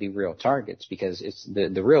the real targets because it's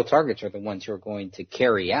the real targets are the ones who are going to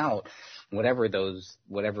carry out whatever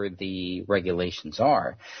the regulations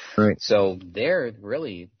are. Right. So they're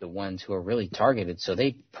really the ones who are really targeted. So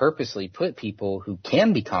they purposely put people who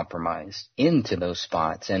can be compromised into those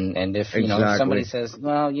spots. And if, you know, somebody says,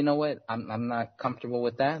 well, you know what, I'm not comfortable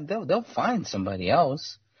with that, they'll find somebody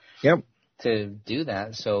else. Yep. To do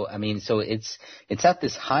that. So, I mean, so it's at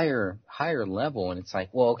this higher level and it's like,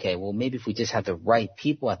 well, okay, well, maybe if we just had the right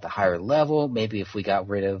people at the higher level, maybe if we got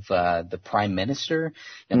rid of, the prime minister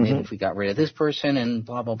and maybe if we got rid of this person and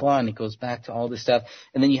blah, blah, blah. And it goes back to all this stuff.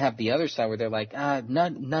 And then you have the other side where they're like,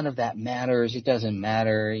 none of that matters. It doesn't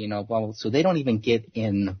matter, you know, blah, blah. So they don't even get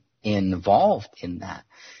involved in that,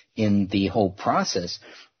 in the whole process.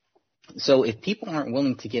 So if people aren't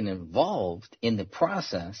willing to get involved in the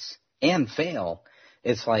process, and fail,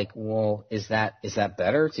 it's like, well, is that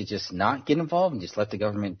better to just not get involved and just let the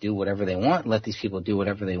government do whatever they want, let these people do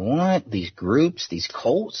whatever they want, these groups, these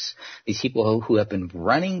cults, these people who have been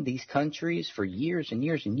running these countries for years and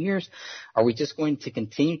years and years? Are we just going to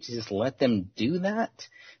continue to just let them do that?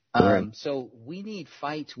 Right. So we need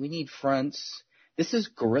fights, we need fronts. This is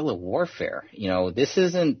guerrilla warfare. You know, this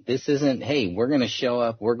isn't, hey, we're going to show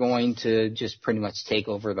up, we're going to just pretty much take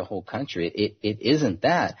over the whole country. It isn't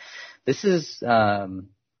that. This is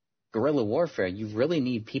guerrilla warfare. You really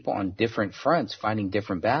need people on different fronts fighting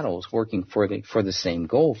different battles, working for the same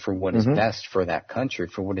goal, for what is best for that country,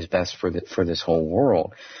 for what is best for this whole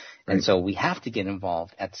world. Right. And so we have to get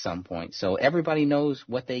involved at some point. So everybody knows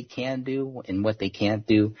what they can do and what they can't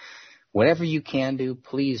do. Whatever you can do,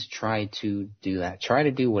 please try to do that. Try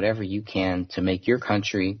to do whatever you can to make your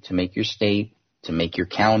country, to make your state, to make your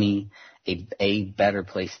county a better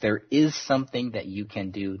place. There is something that you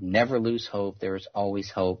can do. Never lose hope. There is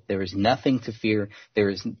always hope. There is nothing to fear.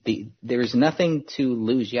 There is nothing to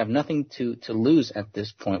lose. You have nothing to lose at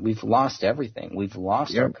this point. We've lost everything. We've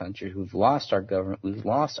lost our country. We've lost our government. We've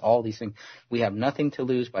lost all these things. We have nothing to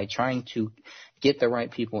lose by trying to get the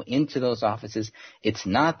right people into those offices. It's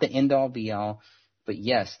not the end all be all. But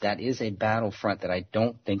yes, that is a battlefront that I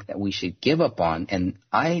don't think that we should give up on. And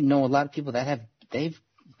I know a lot of people that they've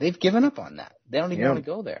given up on that. They don't even want to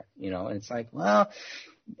go there, you know. And it's like, well,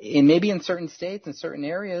 maybe in certain states, in certain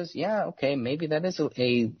areas, yeah, okay, maybe that is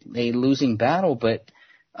a losing battle, but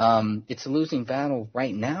it's a losing battle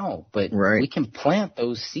right now. But we can plant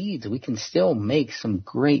those seeds. We can still make some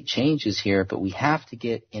great changes here, but we have to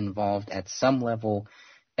get involved at some level.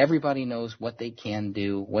 Everybody knows what they can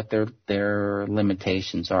do, what their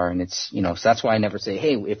limitations are, and it's, you know, so that's why I never say,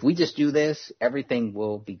 hey, if we just do this, everything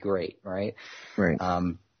will be great, right? Right.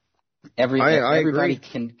 Everybody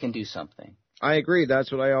can do something. I agree.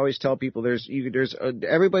 That's what I always tell people.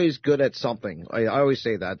 Everybody's good at something. I always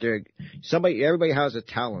say that. Everybody has a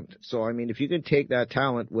talent. So, I mean, if you can take that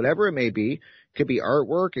talent, whatever it may be, it could be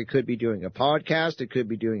artwork, it could be doing a podcast, it could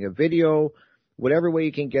be doing a video, whatever way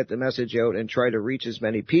you can get the message out and try to reach as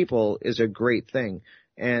many people is a great thing.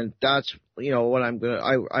 And that's, you know, what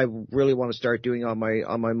I really want to start doing on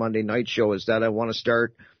my Monday night show is that I want to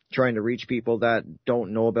start trying to reach people that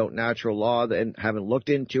don't know about natural law and haven't looked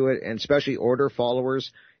into it, and especially order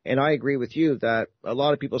followers. And I agree with you that a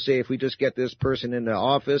lot of people say if we just get this person in the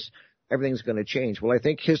office, everything's going to change. Well, I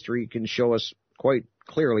think history can show us quite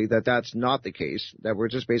clearly that that's not the case, that we're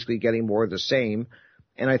just basically getting more of the same.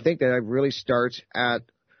 And I think that it really starts at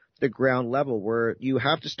the ground level where you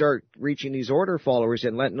have to start reaching these order followers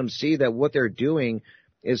and letting them see that what they're doing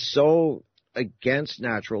is so against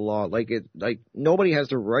natural law. Like nobody has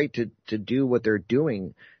the right to do what they're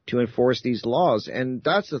doing to enforce these laws. And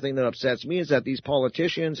that's the thing that upsets me, is that these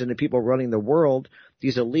politicians and the people running the world,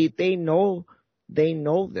 these elite, they know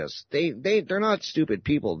this. They're not stupid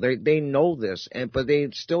people. They know this, but they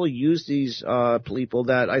still use these people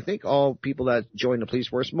that I think all people that join the police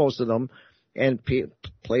force, most of them, and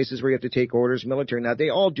places where you have to take orders, military, and that, they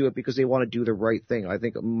all do it because they want to do the right thing. I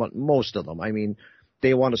think most of them. I mean,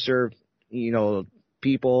 they want to serve, you know,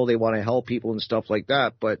 people. They want to help people and stuff like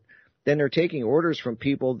that. But then they're taking orders from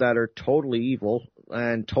people that are totally evil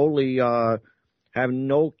and totally have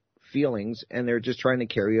no feelings, and they're just trying to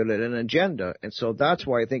carry out an agenda. And so that's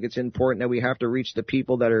why I think it's important that we have to reach the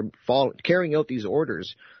people that are carrying out these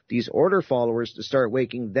orders, these order followers, to start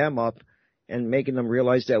waking them up and making them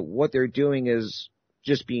realize that what they're doing is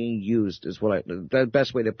just being used, is the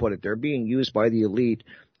best way to put it. They're being used by the elite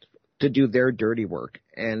to do their dirty work.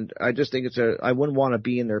 And I just think I wouldn't want to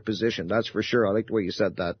be in their position. That's for sure. I like the way you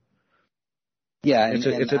said that. Yeah.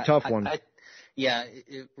 It's a tough one. Yeah,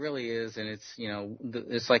 it really is. And it's,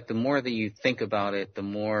 it's like the more that you think about it, the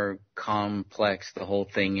more complex the whole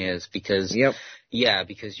thing is because,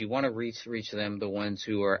 because you want to reach them, the ones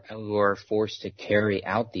who are forced to carry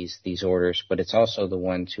out these orders, but it's also the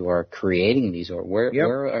ones who are creating these orders.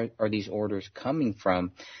 Where are these orders coming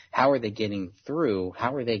from? How are they getting through?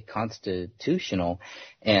 How are they constitutional?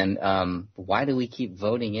 And why do we keep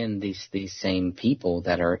voting in these same people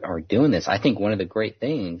that are doing this? I think one of the great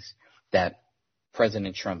things that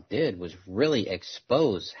President Trump did was really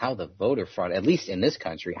expose how the voter fraud, at least in this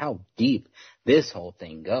country, how deep this whole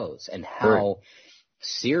thing goes and how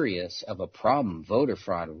serious of a problem voter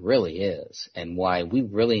fraud really is, and why we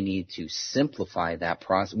really need to simplify that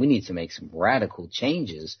process. We need to make some radical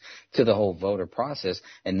changes to the whole voter process,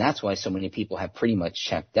 and that's why so many people have pretty much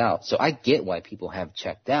checked out. So I get why people have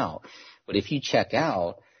checked out, but if you check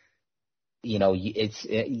out, it's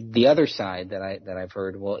the other side that I've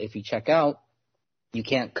heard. Well, if you check out, you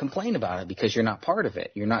can't complain about it because you're not part of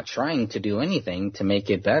it. You're not trying to do anything to make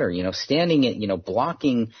it better. Standing at,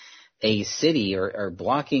 blocking a city or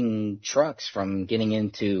blocking trucks from getting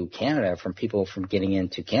into Canada, from people from getting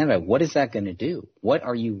into Canada, what is that going to do? What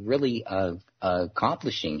are you really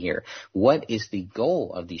accomplishing here? What is the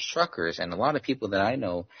goal of these truckers? And a lot of people that I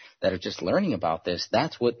know that are just learning about this,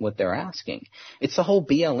 that's what they're asking. It's the whole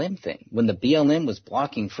BLM thing. When the BLM was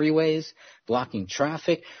blocking freeways, blocking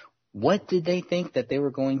traffic, what did they think that they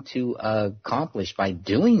were going to accomplish by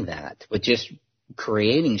doing that? With just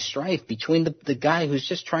creating strife between the guy who's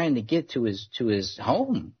just trying to get to his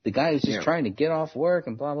home, the guy who's just trying to get off work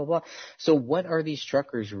and blah, blah, blah. So what are these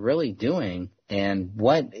truckers really doing, and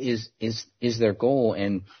what is their goal,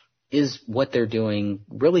 and is what they're doing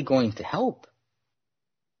really going to help?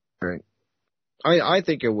 Right. I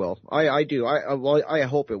think it will. I do. I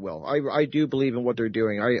hope it will. I do believe in what they're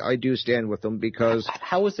doing. I do stand with them because.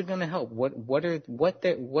 How is it going to help? What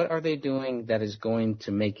are they doing that is going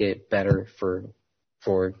to make it better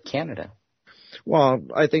for Canada? Well,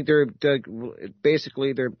 I think they're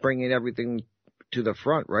bringing everything to the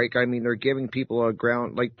front, right? I mean, they're giving people a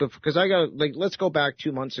ground, because let's go back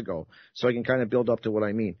 2 months ago so I can kind of build up to what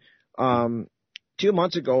I mean. 2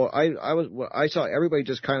 months ago, I saw everybody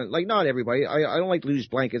just kind of, not everybody, I don't like to use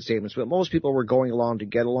blanket statements, but most people were going along to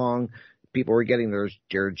get along. People were getting their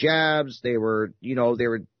jabs. They were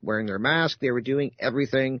wearing their mask. They were doing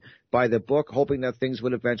everything by the book, hoping that things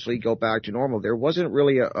would eventually go back to normal. There wasn't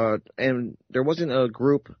really a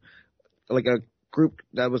group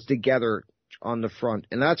that was together on the front.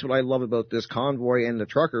 And that's what I love about this convoy and the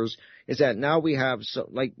truckers, is that now we have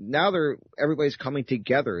everybody's coming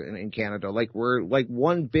together in Canada. We're like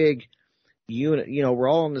one big unit. We're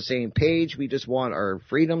all on the same page. We just want our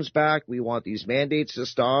freedoms back. We want these mandates to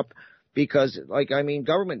stop, because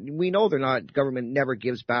government, we know government never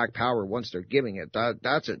gives back power once they're giving it.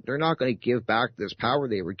 That's it. They're not going to give back this power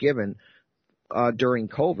they were given during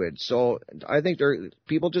COVID. So I think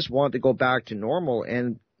people just want to go back to normal,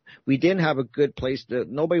 and we didn't have a good place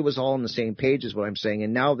nobody was all on the same page is what I'm saying.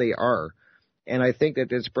 And now they are. And I think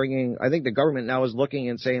that I think the government now is looking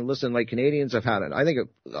and saying, listen, Canadians have had it. I think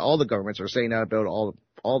all the governments are saying that about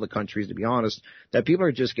all the countries, to be honest, that people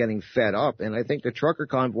are just getting fed up. And I think the trucker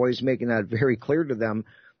convoy is making that very clear to them,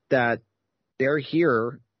 that they're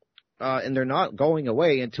here, and they're not going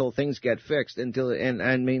away until things get fixed. And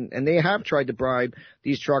they have tried to bribe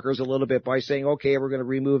these truckers a little bit by saying, okay, we're going to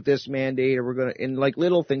remove this mandate, or we're going to, and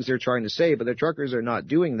little things they're trying to say, but the truckers are not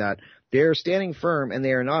doing that. They're standing firm, and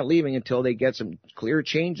they are not leaving until they get some clear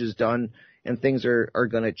changes done, and things are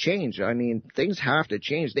going to change. I mean, things have to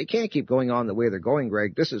change. They can't keep going on the way they're going,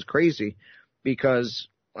 Greg. This is crazy, because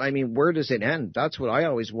where does it end? That's what I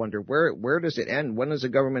always wonder. Where does it end? When is the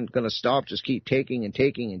government going to stop? Just keep taking and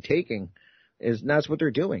taking and taking? And that's what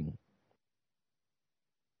they're doing.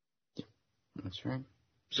 That's right.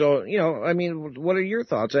 So, what are your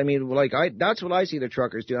thoughts? That's what I see the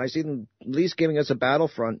truckers do. I see them at least giving us a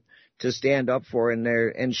battlefront to stand up for in there,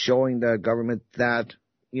 and showing the government that,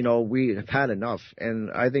 we have had enough. And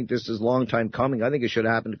I think this is a long time coming. I think it should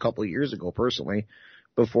have happened a couple of years ago, personally,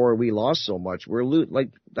 before we lost so much.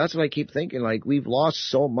 That's what I keep thinking. We've lost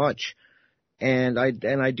so much, and I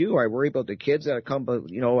worry about the kids that come,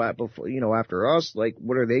 after us.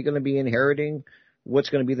 What are they going to be inheriting? What's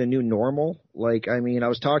going to be the new normal? I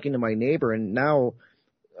was talking to my neighbor, and now,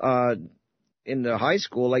 in the high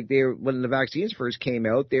school, like when the vaccines first came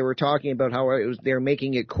out, they were talking about how they were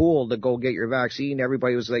making it cool to go get your vaccine.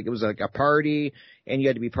 Everybody was like, it was like a party, and you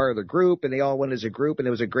had to be part of the group, and they all went as a group, and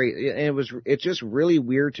it was it's just really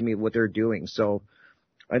weird to me what they're doing. So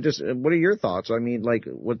what are your thoughts? I mean, like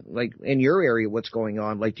in your area, what's going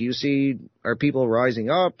on? Like, are people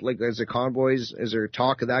rising up? Like, is there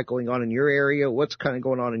talk of that going on in your area? What's kind of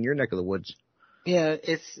going on in your neck of the woods? Yeah,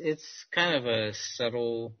 it's kind of a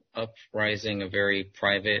subtle uprising, a very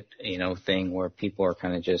private, thing where people are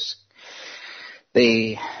kind of just,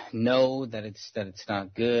 they know that it's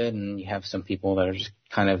not good, and you have some people that are just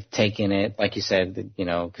kind of taking it, like you said,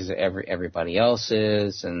 because everybody else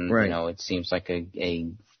is, and right. It seems like a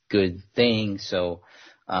good thing. So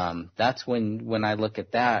that's when I look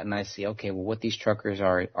at that and I see, okay, well, what these truckers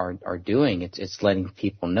are doing, it's letting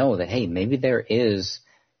people know that, hey, maybe there is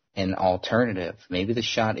an alternative. Maybe the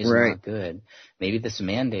shot is not good. Maybe this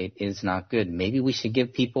mandate is not good. Maybe we should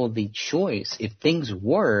give people the choice. If things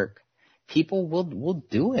work, people will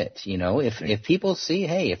do it. If people see,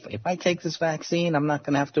 hey, if I take this vaccine, I'm not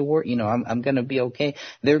going to have to worry. I'm going to be okay.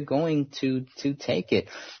 They're going to take it.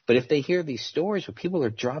 But if they hear these stories where people are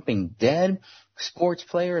dropping dead, sports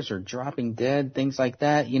players are dropping dead, things like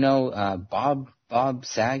that. Bob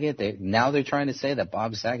Saget. They're trying to say that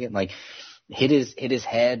Bob Saget hit his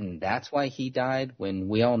head, and that's why he died, when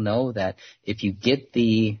we all know that if you get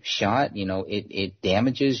the shot, it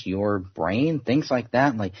damages your brain, things like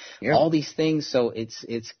that, all these things. So it's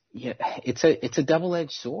a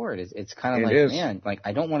double-edged sword. It's kind of man,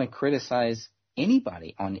 I don't want to criticize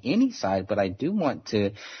anybody on any side, but I do want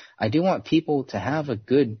people to have a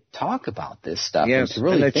good talk about this stuff, and to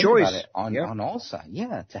really think about it on all sides.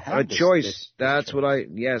 Yeah, to have a choice. That's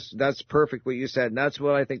perfect what you said. And that's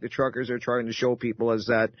what I think the truckers are trying to show people, is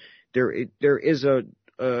that there is a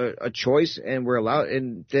choice, and we're allowed,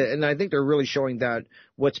 and I think they're really showing that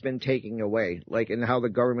what's been taken away, and how the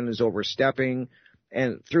government is overstepping.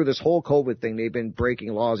 And through this whole COVID thing, they've been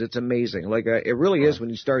breaking laws. It's amazing. It really is when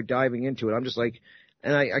you start diving into it. I'm just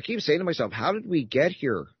and I keep saying to myself, how did we get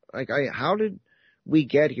here? How did we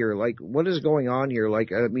get here? What is going on here?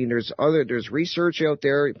 There's research out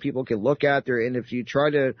there people can look at there. And if you try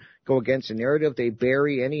to go against a narrative, they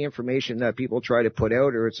bury any information that people try to put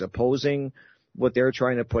out, or it's opposing what they're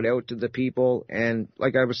trying to put out to the people. And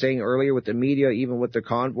like I was saying earlier with the media, even with the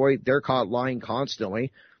convoy, they're caught lying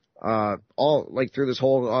constantly. Through this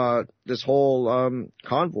whole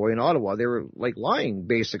convoy in Ottawa, they were lying,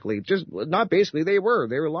 basically. They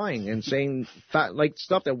were lying and saying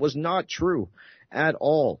stuff that was not true at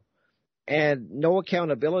all, and no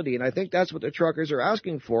accountability. And I think that's what the truckers are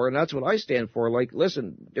asking for, and that's what I stand for.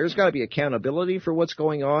 Listen, there's got to be accountability for what's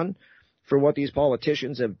going on, for what these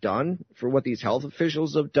politicians have done, for what these health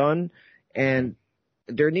officials have done, and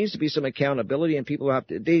there needs to be some accountability, and people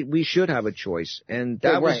we should have a choice, and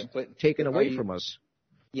that was taken away from us.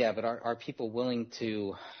 Yeah, but are people willing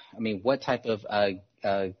to, what type of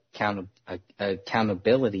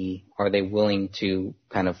accountability are they willing to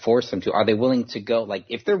kind of force them to? Are they willing to go,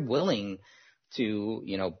 if they're willing to,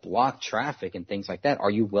 block traffic and things like that,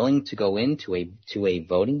 are you willing to go into a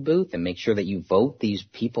voting booth and make sure that you vote these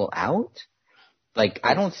people out? I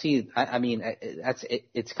don't see,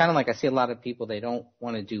 it's kind of I see a lot of people, they don't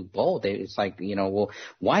want to do both. It's well,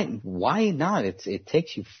 why not? It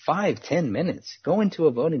takes you 5-10 minutes. Go into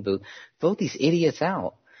a voting booth, vote these idiots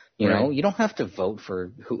out. You know, you don't have to vote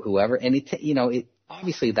for whoever. And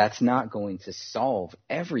obviously that's not going to solve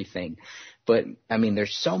everything. But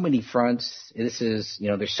there's so many fronts. There's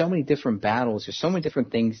so many different battles. There's so many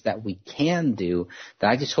different things that we can do that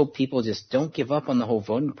I just hope people just don't give up on the whole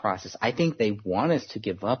voting process. I think they want us to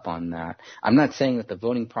give up on that. I'm not saying that the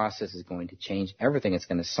voting process is going to change everything. It's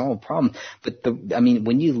going to solve problems. But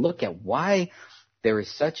when you look at why there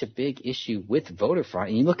is such a big issue with voter fraud,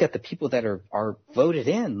 and you look at the people that are voted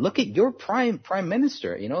in. Look at your prime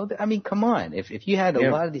minister. Come on. If you had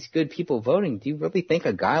a lot of these good people voting, do you really think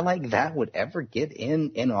a guy like that would ever get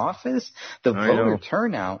in office? The voter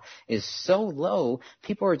turnout is so low.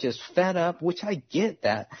 People are just fed up, which I get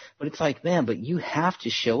that. But it's man, but you have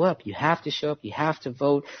to show up. You have to show up. You have to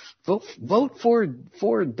vote. Vote for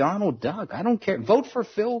Donald Duck. I don't care. Vote for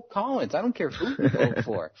Phil Collins. I don't care who you vote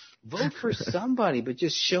for. Vote for somebody, but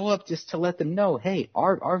just show up just to let them know, hey,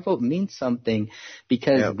 our vote means something,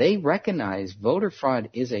 because they recognize voter fraud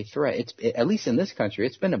is a threat. At least in this country,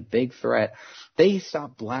 it's been a big threat. They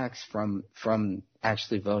stopped blacks from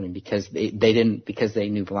actually voting because they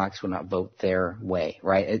knew blacks would not vote their way,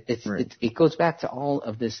 right? It goes back to all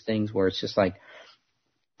of these things where it's just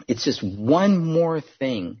it's just one more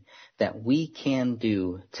thing that we can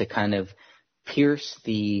do to kind of pierce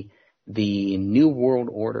the the New World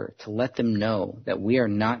Order, to let them know that we are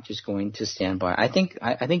not just going to stand by. I think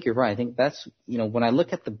you're right. I think that's, when I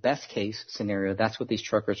look at the best case scenario, that's what these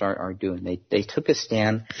truckers are doing. They took a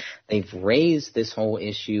stand. They've raised this whole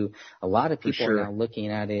issue. A lot of people are now looking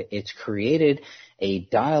at it. It's created a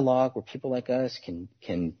dialogue where people like us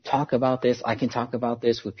can talk about this. I can talk about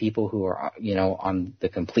this with people who are, on the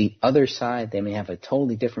complete other side. They may have a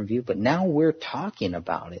totally different view, but now we're talking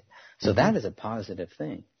about it. So that is a positive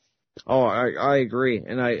thing. Oh, I agree.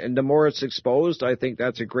 And the more it's exposed, I think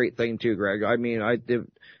that's a great thing too, Greg. I mean,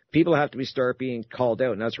 people have to start being called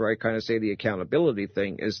out. And that's where I kind of say the accountability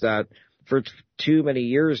thing is that for too many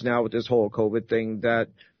years now with this whole COVID thing that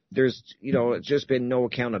there's, it's just been no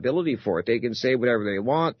accountability for it. They can say whatever they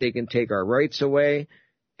want. They can take our rights away.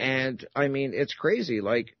 And I mean, it's crazy.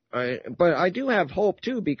 But I do have hope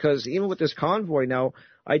too, because even with this convoy now,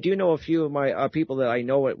 I do know a few of my people that I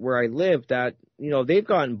know where I live that, they've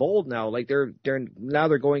gotten bold now. Like they're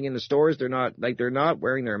going into stores. They're not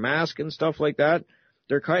wearing their mask and stuff like that.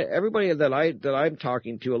 Everybody that I'm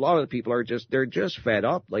talking to, a lot of the people they're just fed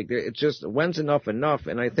up. Like it's just, when's enough?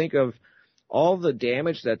 And I think of all the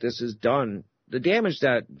damage that this has done, the damage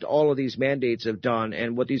that all of these mandates have done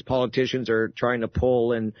and what these politicians are trying to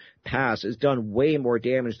pull and pass has done way more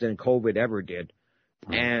damage than COVID ever did.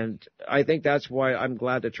 And I think that's why I'm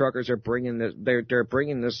glad the truckers are bringing this. They're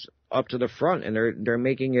bringing this up to the front, and they're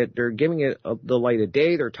making it. They're giving it the light of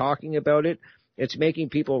day. They're talking about it. It's making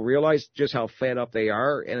people realize just how fed up they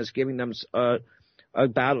are, and it's giving them a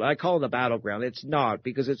battle. I call it a battleground. It's not,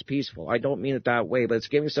 because it's peaceful. I don't mean it that way, but it's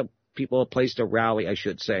giving some people a place to rally, I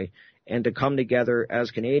should say, and to come together as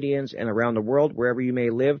Canadians and around the world, wherever you may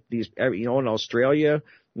live. In Australia.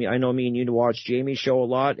 I know me and you watch Jamie's show a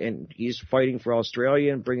lot, and he's fighting for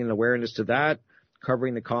Australia and bringing awareness to that,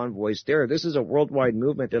 covering the convoys there. This is a worldwide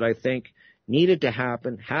movement that I think needed to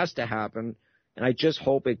happen, has to happen, and I just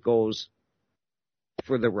hope it goes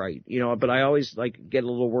for the right. But I always get a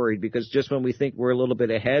little worried, because just when we think we're a little bit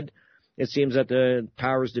ahead, it seems that the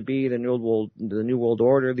powers to be, the New World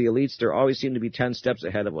Order, the elites, they always seem to be 10 steps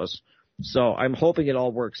ahead of us. So I'm hoping it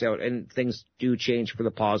all works out and things do change for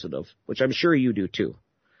the positive, which I'm sure you do too.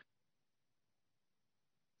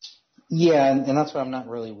 Yeah, and that's why I'm not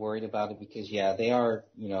really worried about it, because, they are,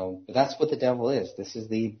 that's what the devil is. This is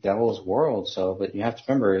the devil's world. So, but you have to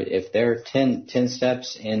remember, if they're 10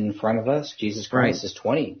 steps in front of us, Jesus Christ is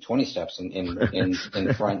 20 steps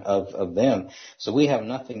in front of them. So we have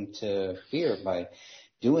nothing to fear by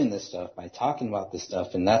doing this stuff, by talking about this stuff.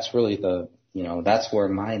 And that's really that's where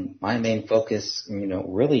my main focus,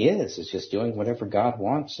 really is just doing whatever God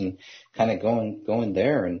wants and kind of going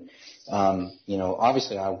there. And,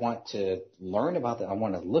 obviously I want to learn about that. I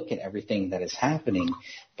want to look at everything that is happening,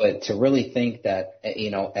 but to really think that,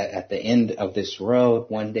 at the end of this road,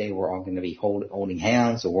 one day we're all going to be holding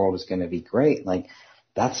hands. The world is going to be great.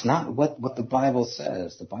 That's not what the Bible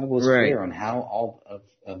says. The Bible is clear on how all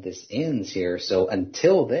of this ends here. So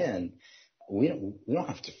until then, we don't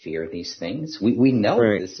have to fear these things. We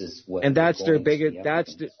know this is what. And that's their biggest.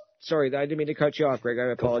 Sorry, I didn't mean to cut you off, Greg.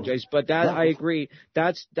 I apologize, but I agree.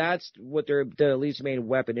 That's what the elites' main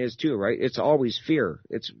weapon is too, right? It's always fear.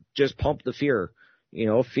 It's just pump the fear.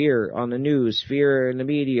 Fear on the news, fear in the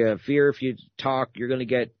media, fear if you talk, you're going to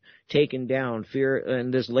get taken down. Fear,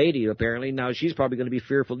 and this lady apparently now she's probably going to be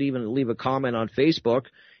fearful to even leave a comment on Facebook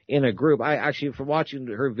in a group. I actually, from watching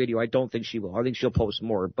her video, I don't think she will. I think she'll post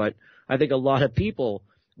more, but I think a lot of people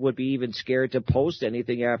would be even scared to post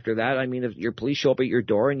anything after that. I mean, if your police show up at your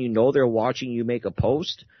door and they're watching you make a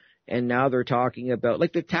post, and now they're talking about,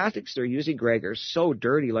 the tactics they're using, Greg, are so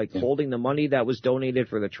dirty, holding the money that was donated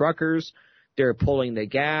for the truckers. They're pulling the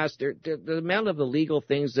gas. The amount of illegal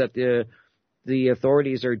things that the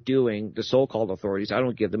authorities are doing, the so-called authorities, I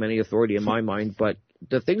don't give them any authority in my mind, but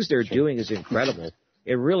the things they're doing is incredible.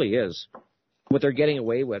 It really is what they're getting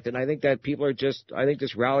away with. And I think that I think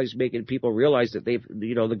this rally is making people realize that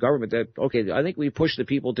the government, that, okay, I think we pushed the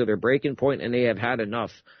people to their breaking point and they have had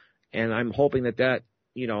enough. And I'm hoping that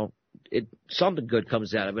something good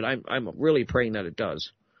comes out of it. I'm really praying that it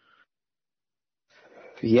does.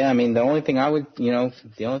 Yeah, I mean, the only thing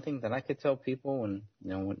that I could tell people, and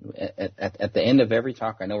at the end of every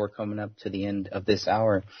talk, I know we're coming up to the end of this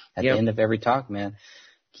hour. At the end of every talk, man,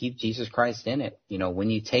 keep Jesus Christ in it. When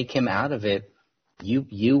you take him out of it, you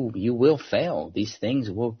will fail. These things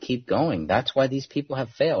will keep going. That's why these people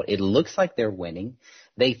have failed. It looks like they're winning.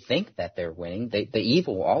 They think that they're winning. The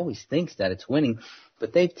evil always thinks that it's winning,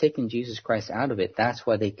 but they've taken Jesus Christ out of it. That's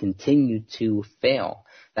why they continue to fail.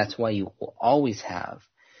 That's why you will always have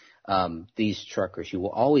these truckers. You will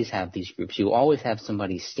always have these groups. You will always have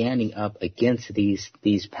somebody standing up against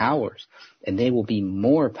these powers, and they will be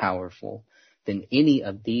more powerful than any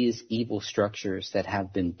of these evil structures that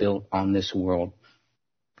have been built on this world.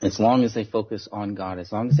 As long as they focus on God,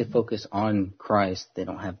 as long as they focus on Christ, they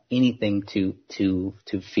don't have anything to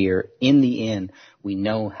fear. In the end, we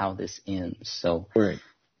know how this ends. So, right.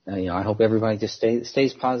 I hope everybody just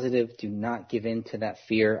stays positive. Do not give in to that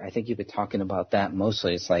fear. I think you've been talking about that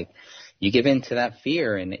mostly. It's like you give in to that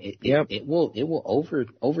fear, and it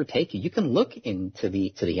will overtake you. You can look into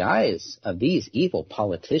the eyes of these evil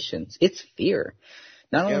politicians. It's fear.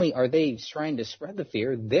 Not only are they trying to spread the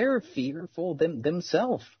fear, they're fearful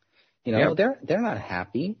themselves. They're not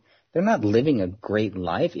happy. They're not living a great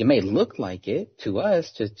life. It may look like it to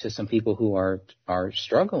us, to some people who are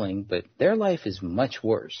struggling, but their life is much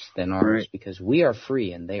worse than ours because we are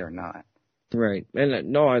free and they are not. Right.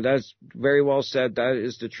 And no, that's very well said. That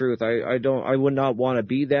is the truth. I would not want to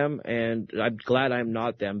be them, and I'm glad I'm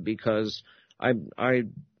not them, because I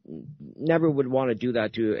never would want to do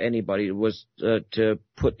that to anybody. It was to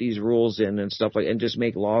put these rules in and stuff and just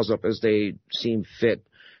make laws up as they seem fit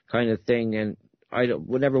kind of thing. And I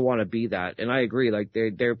would never want to be that. And I agree, like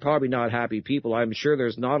they're probably not happy people. I'm sure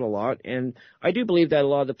there's not a lot. And I do believe that a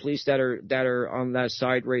lot of the police that are on that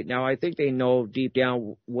side right now, I think they know deep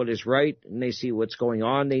down what is right, and they see what's going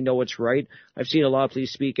on. They know what's right. I've seen a lot of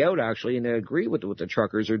police speak out, actually, and they agree with what the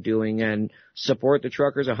truckers are doing and support the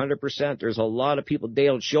truckers 100%. There's a lot of people, they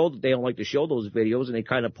don't like to show those videos, and they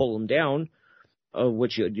kind of pull them down.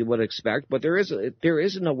 Which you would expect, but there is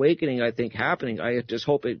an awakening, I think, happening. I just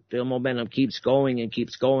hope the momentum keeps going,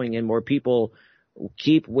 and more people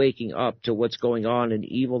keep waking up to what's going on and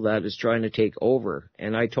evil that is trying to take over.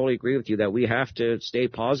 And I totally agree with you that we have to stay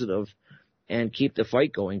positive and keep the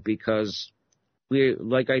fight going, because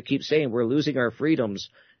like I keep saying, we're losing our freedoms,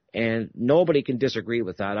 and nobody can disagree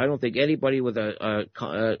with that. I don't think anybody with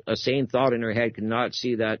a sane thought in their head cannot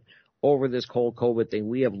see that. Over this whole COVID thing,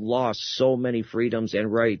 we have lost so many freedoms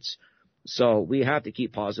and rights. So we have to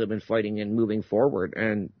keep positive and fighting and moving forward.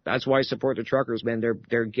 And that's why I support the truckers, man.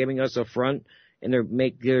 They're giving us a front, and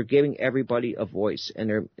they're giving everybody a voice,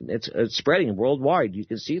 and it's spreading worldwide. You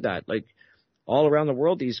can see that, like all around the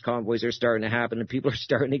world, these convoys are starting to happen, and people are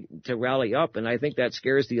starting to rally up. And I think that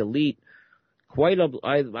scares the elite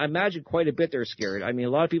I imagine quite a bit. They're scared. I mean, a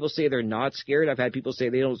lot of people say they're not scared. I've had people say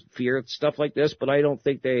they don't fear stuff like this, but I don't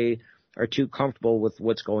think they are too comfortable with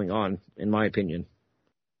what's going on, in my opinion.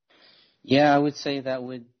 Yeah, I would say that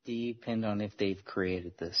would depend on if they've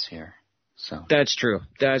created this here. So that's true.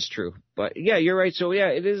 But yeah, you're right. So yeah,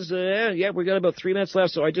 it is. We got about 3 minutes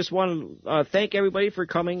left. So I just want to thank everybody for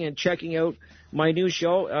coming and checking out my new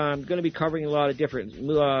show. I'm going to be covering a lot of different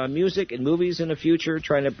music and movies in the future,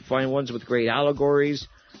 trying to find ones with great allegories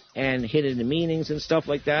and hidden meanings and stuff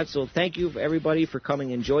like that. So thank you, everybody, for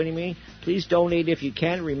coming and joining me. Please donate if you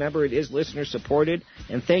can. Remember, it is listener supported.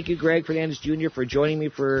 And thank you, Greg Fernandez Jr., for joining me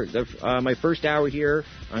for my first hour here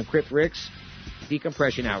on Crypt Rick's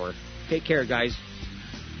Decompression Hour. Take care, guys.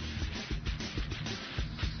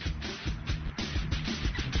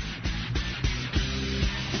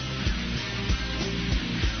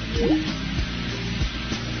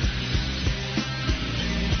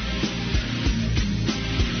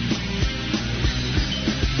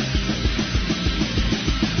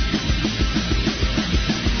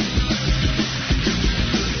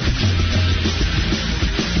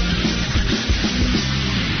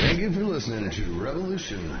 Thank you for listening to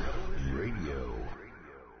Revolution Radio.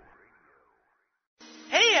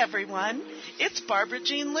 Hey everyone, it's Barbara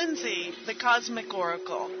Jean Lindsay, the Cosmic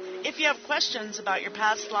Oracle. If you have questions about your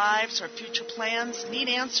past lives or future plans, need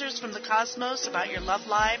answers from the cosmos about your love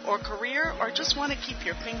life or career, or just want to keep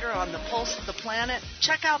your finger on the pulse of the planet,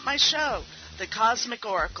 check out my show, The Cosmic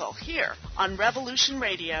Oracle, here on Revolution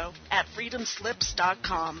Radio at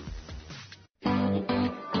freedomslips.com.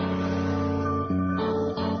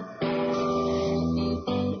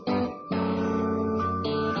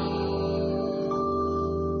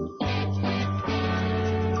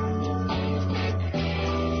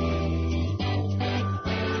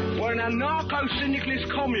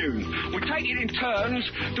 Narco-syndicalist commune. We take it in turns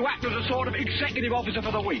to act as a sort of executive officer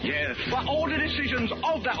for the week. Yes. But all the decisions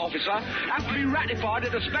of that officer have to be ratified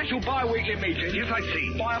at a special bi-weekly meeting. Yes, I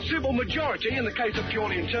see. By a simple majority in the case of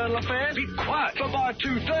purely internal affairs. Be quiet. But by a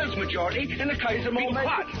 2/3 majority in the case of more... Be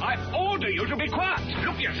quiet. I order you to be quiet.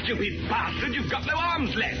 Look, you stupid bastard, you've got no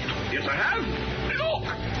arms left. Yes, I have. Look!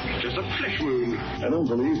 It's just a flesh wound. I don't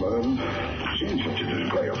believe seems what you do.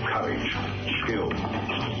 Play of courage, skill,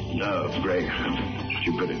 nerve, grace, and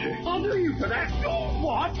stupidity. I'll do you for that.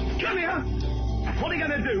 What? Come here. What are you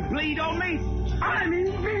going to do, bleed on me? I'm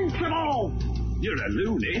invincible! You're a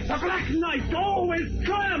loony. The Black Knight always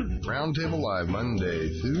triumphs! Roundtable Live,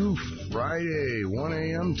 Monday through Friday, 1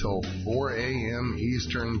 a.m. till 4 a.m.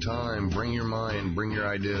 Eastern Time. Bring your mind, bring your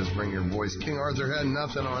ideas, bring your voice. King Arthur had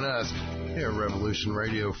nothing on us. Here at Revolution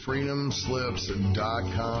Radio,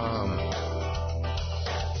 freedomslips.com.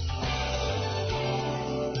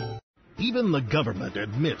 Even the government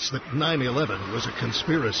admits that 9/11 was a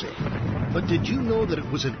conspiracy. But did you know that it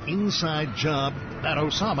was an inside job? That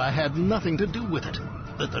Osama had nothing to do with it?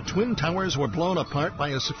 That the Twin Towers were blown apart by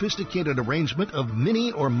a sophisticated arrangement of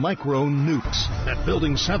mini or micro nukes? That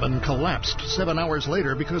Building 7 collapsed 7 hours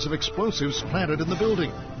later because of explosives planted in the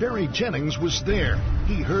building? Barry Jennings was there.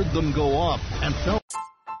 He heard them go off and felt...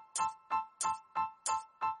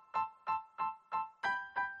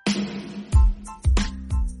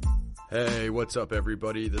 Hey, what's up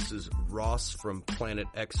everybody? This is Ross from Planet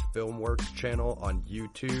X Filmworks channel on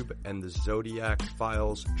YouTube and the Zodiac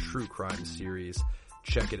Files True Crime series.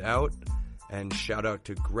 Check it out, and shout out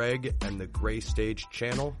to Greg and the Gray Stage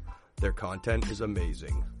channel. Their content is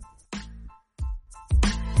amazing.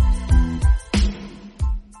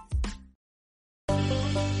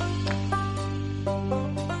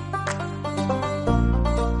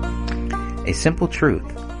 A simple truth.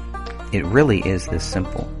 It really is this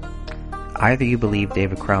simple. Either you believe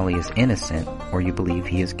David Crowley is innocent, or you believe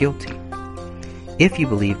he is guilty. If you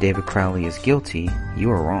believe David Crowley is guilty, you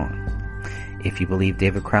are wrong. If you believe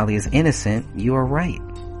David Crowley is innocent, you are right.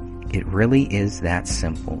 It really is that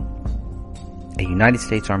simple. A United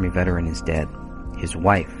States Army veteran is dead. His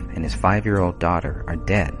wife and his 5-year-old daughter are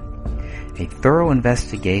dead. A thorough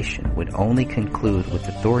investigation would only conclude with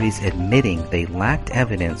authorities admitting they lacked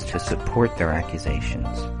evidence to support their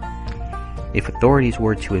accusations. If authorities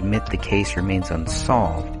were to admit the case remains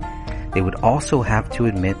unsolved, they would also have to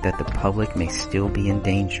admit that the public may still be in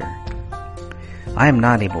danger. I am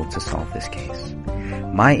not able to solve this case.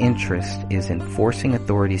 My interest is in forcing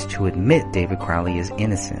authorities to admit David Crowley is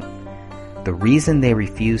innocent. The reason they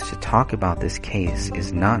refuse to talk about this case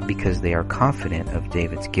is not because they are confident of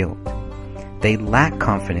David's guilt. They lack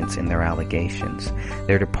confidence in their allegations.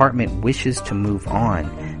 Their department wishes to move on,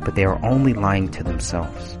 but they are only lying to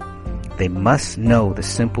themselves. They must know the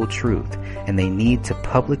simple truth, and they need to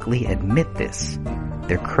publicly admit this.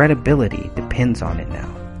 Their credibility depends on it now.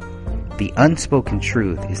 The unspoken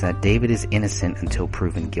truth is that David is innocent until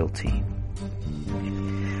proven guilty.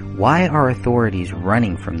 Why are authorities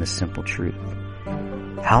running from this simple truth?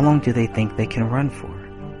 How long do they think they can run for?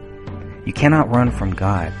 You cannot run from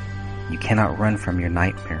God. You cannot run from your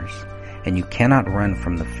nightmares. And you cannot run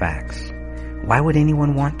from the facts. Why would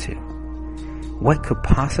anyone want to? What could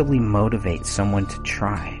possibly motivate someone to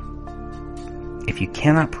try? If you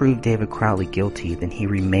cannot prove David Crowley guilty, then he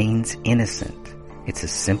remains innocent. It's as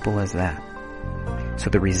simple as that. So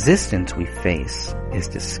the resistance we face is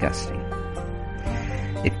disgusting.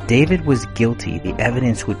 If David was guilty, the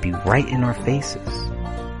evidence would be right in our faces.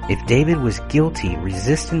 If David was guilty,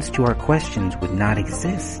 resistance to our questions would not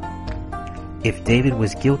exist. If David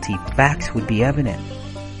was guilty, facts would be evident.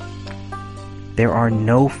 There are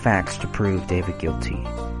no facts to prove David guilty.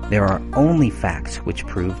 There are only facts which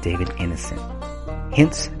prove David innocent.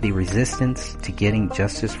 Hence the resistance to getting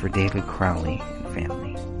justice for David Crowley and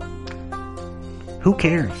family. Who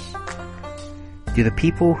cares? Do the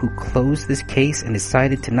people who closed this case and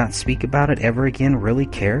decided to not speak about it ever again really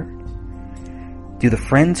care? Do the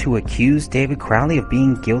friends who accused David Crowley of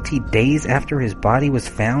being guilty days after his body was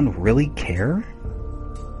found really care?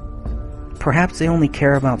 Perhaps they only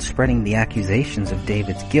care about spreading the accusations of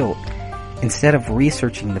David's guilt instead of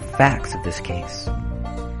researching the facts of this case.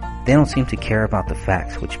 They don't seem to care about the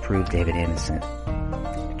facts which prove David innocent.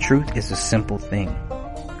 Truth is a simple thing.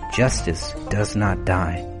 Justice does not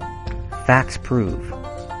die. Facts prove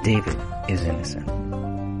David is innocent.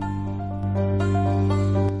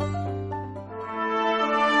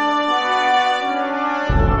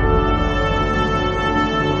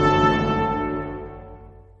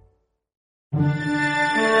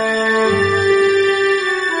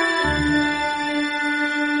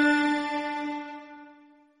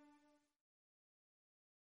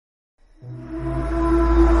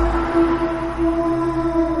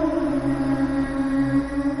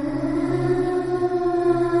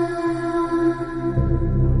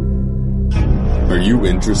 Are you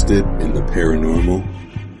interested in the paranormal?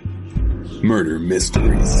 Murder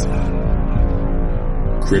mysteries,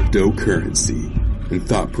 cryptocurrency, and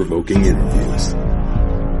thought-provoking interviews?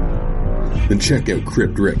 Then check out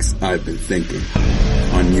Crypt Rick's I've Been Thinking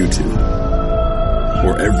on YouTube,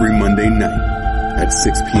 or every Monday night at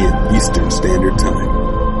 6 p.m. Eastern Standard Time.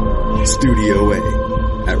 Studio A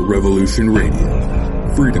at Revolution Radio,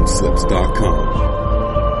 freedomslips.com.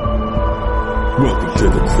 Welcome to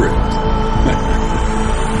the Crypt.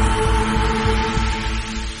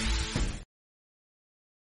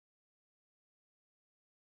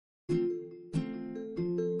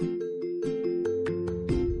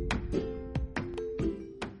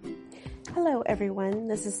 Hello everyone,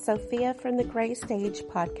 this is Sophia from the Gray Stage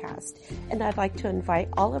podcast, and I'd like to invite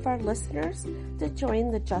all of our listeners to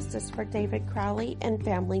join the Justice for David Crowley and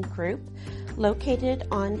Family group located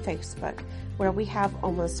on Facebook, where we have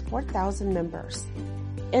almost 4,000 members.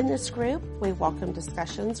 In this group, we welcome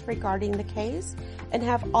discussions regarding the case and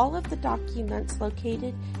have all of the documents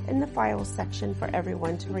located in the files section for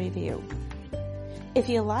everyone to review. If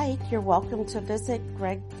you like, you're welcome to visit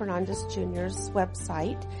Greg Fernandez Jr.'s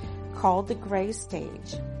website called The Gray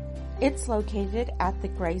Stage. It's located at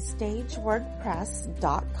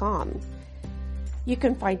thegraystagewordpress.com. You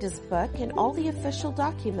can find his book and all the official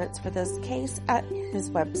documents for this case at his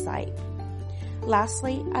website.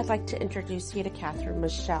 Lastly, I'd like to introduce you to Catherine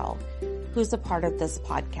Michelle, who's a part of this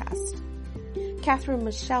podcast. Catherine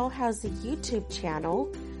Michelle has a YouTube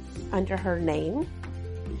channel under her name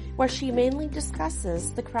where she mainly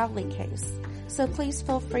discusses the Crowley case. So please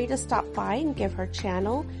feel free to stop by and give her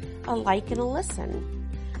channel a like and a listen.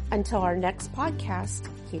 Until our next podcast,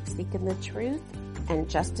 keep speaking the truth and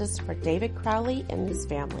justice for David Crowley and his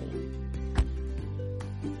family.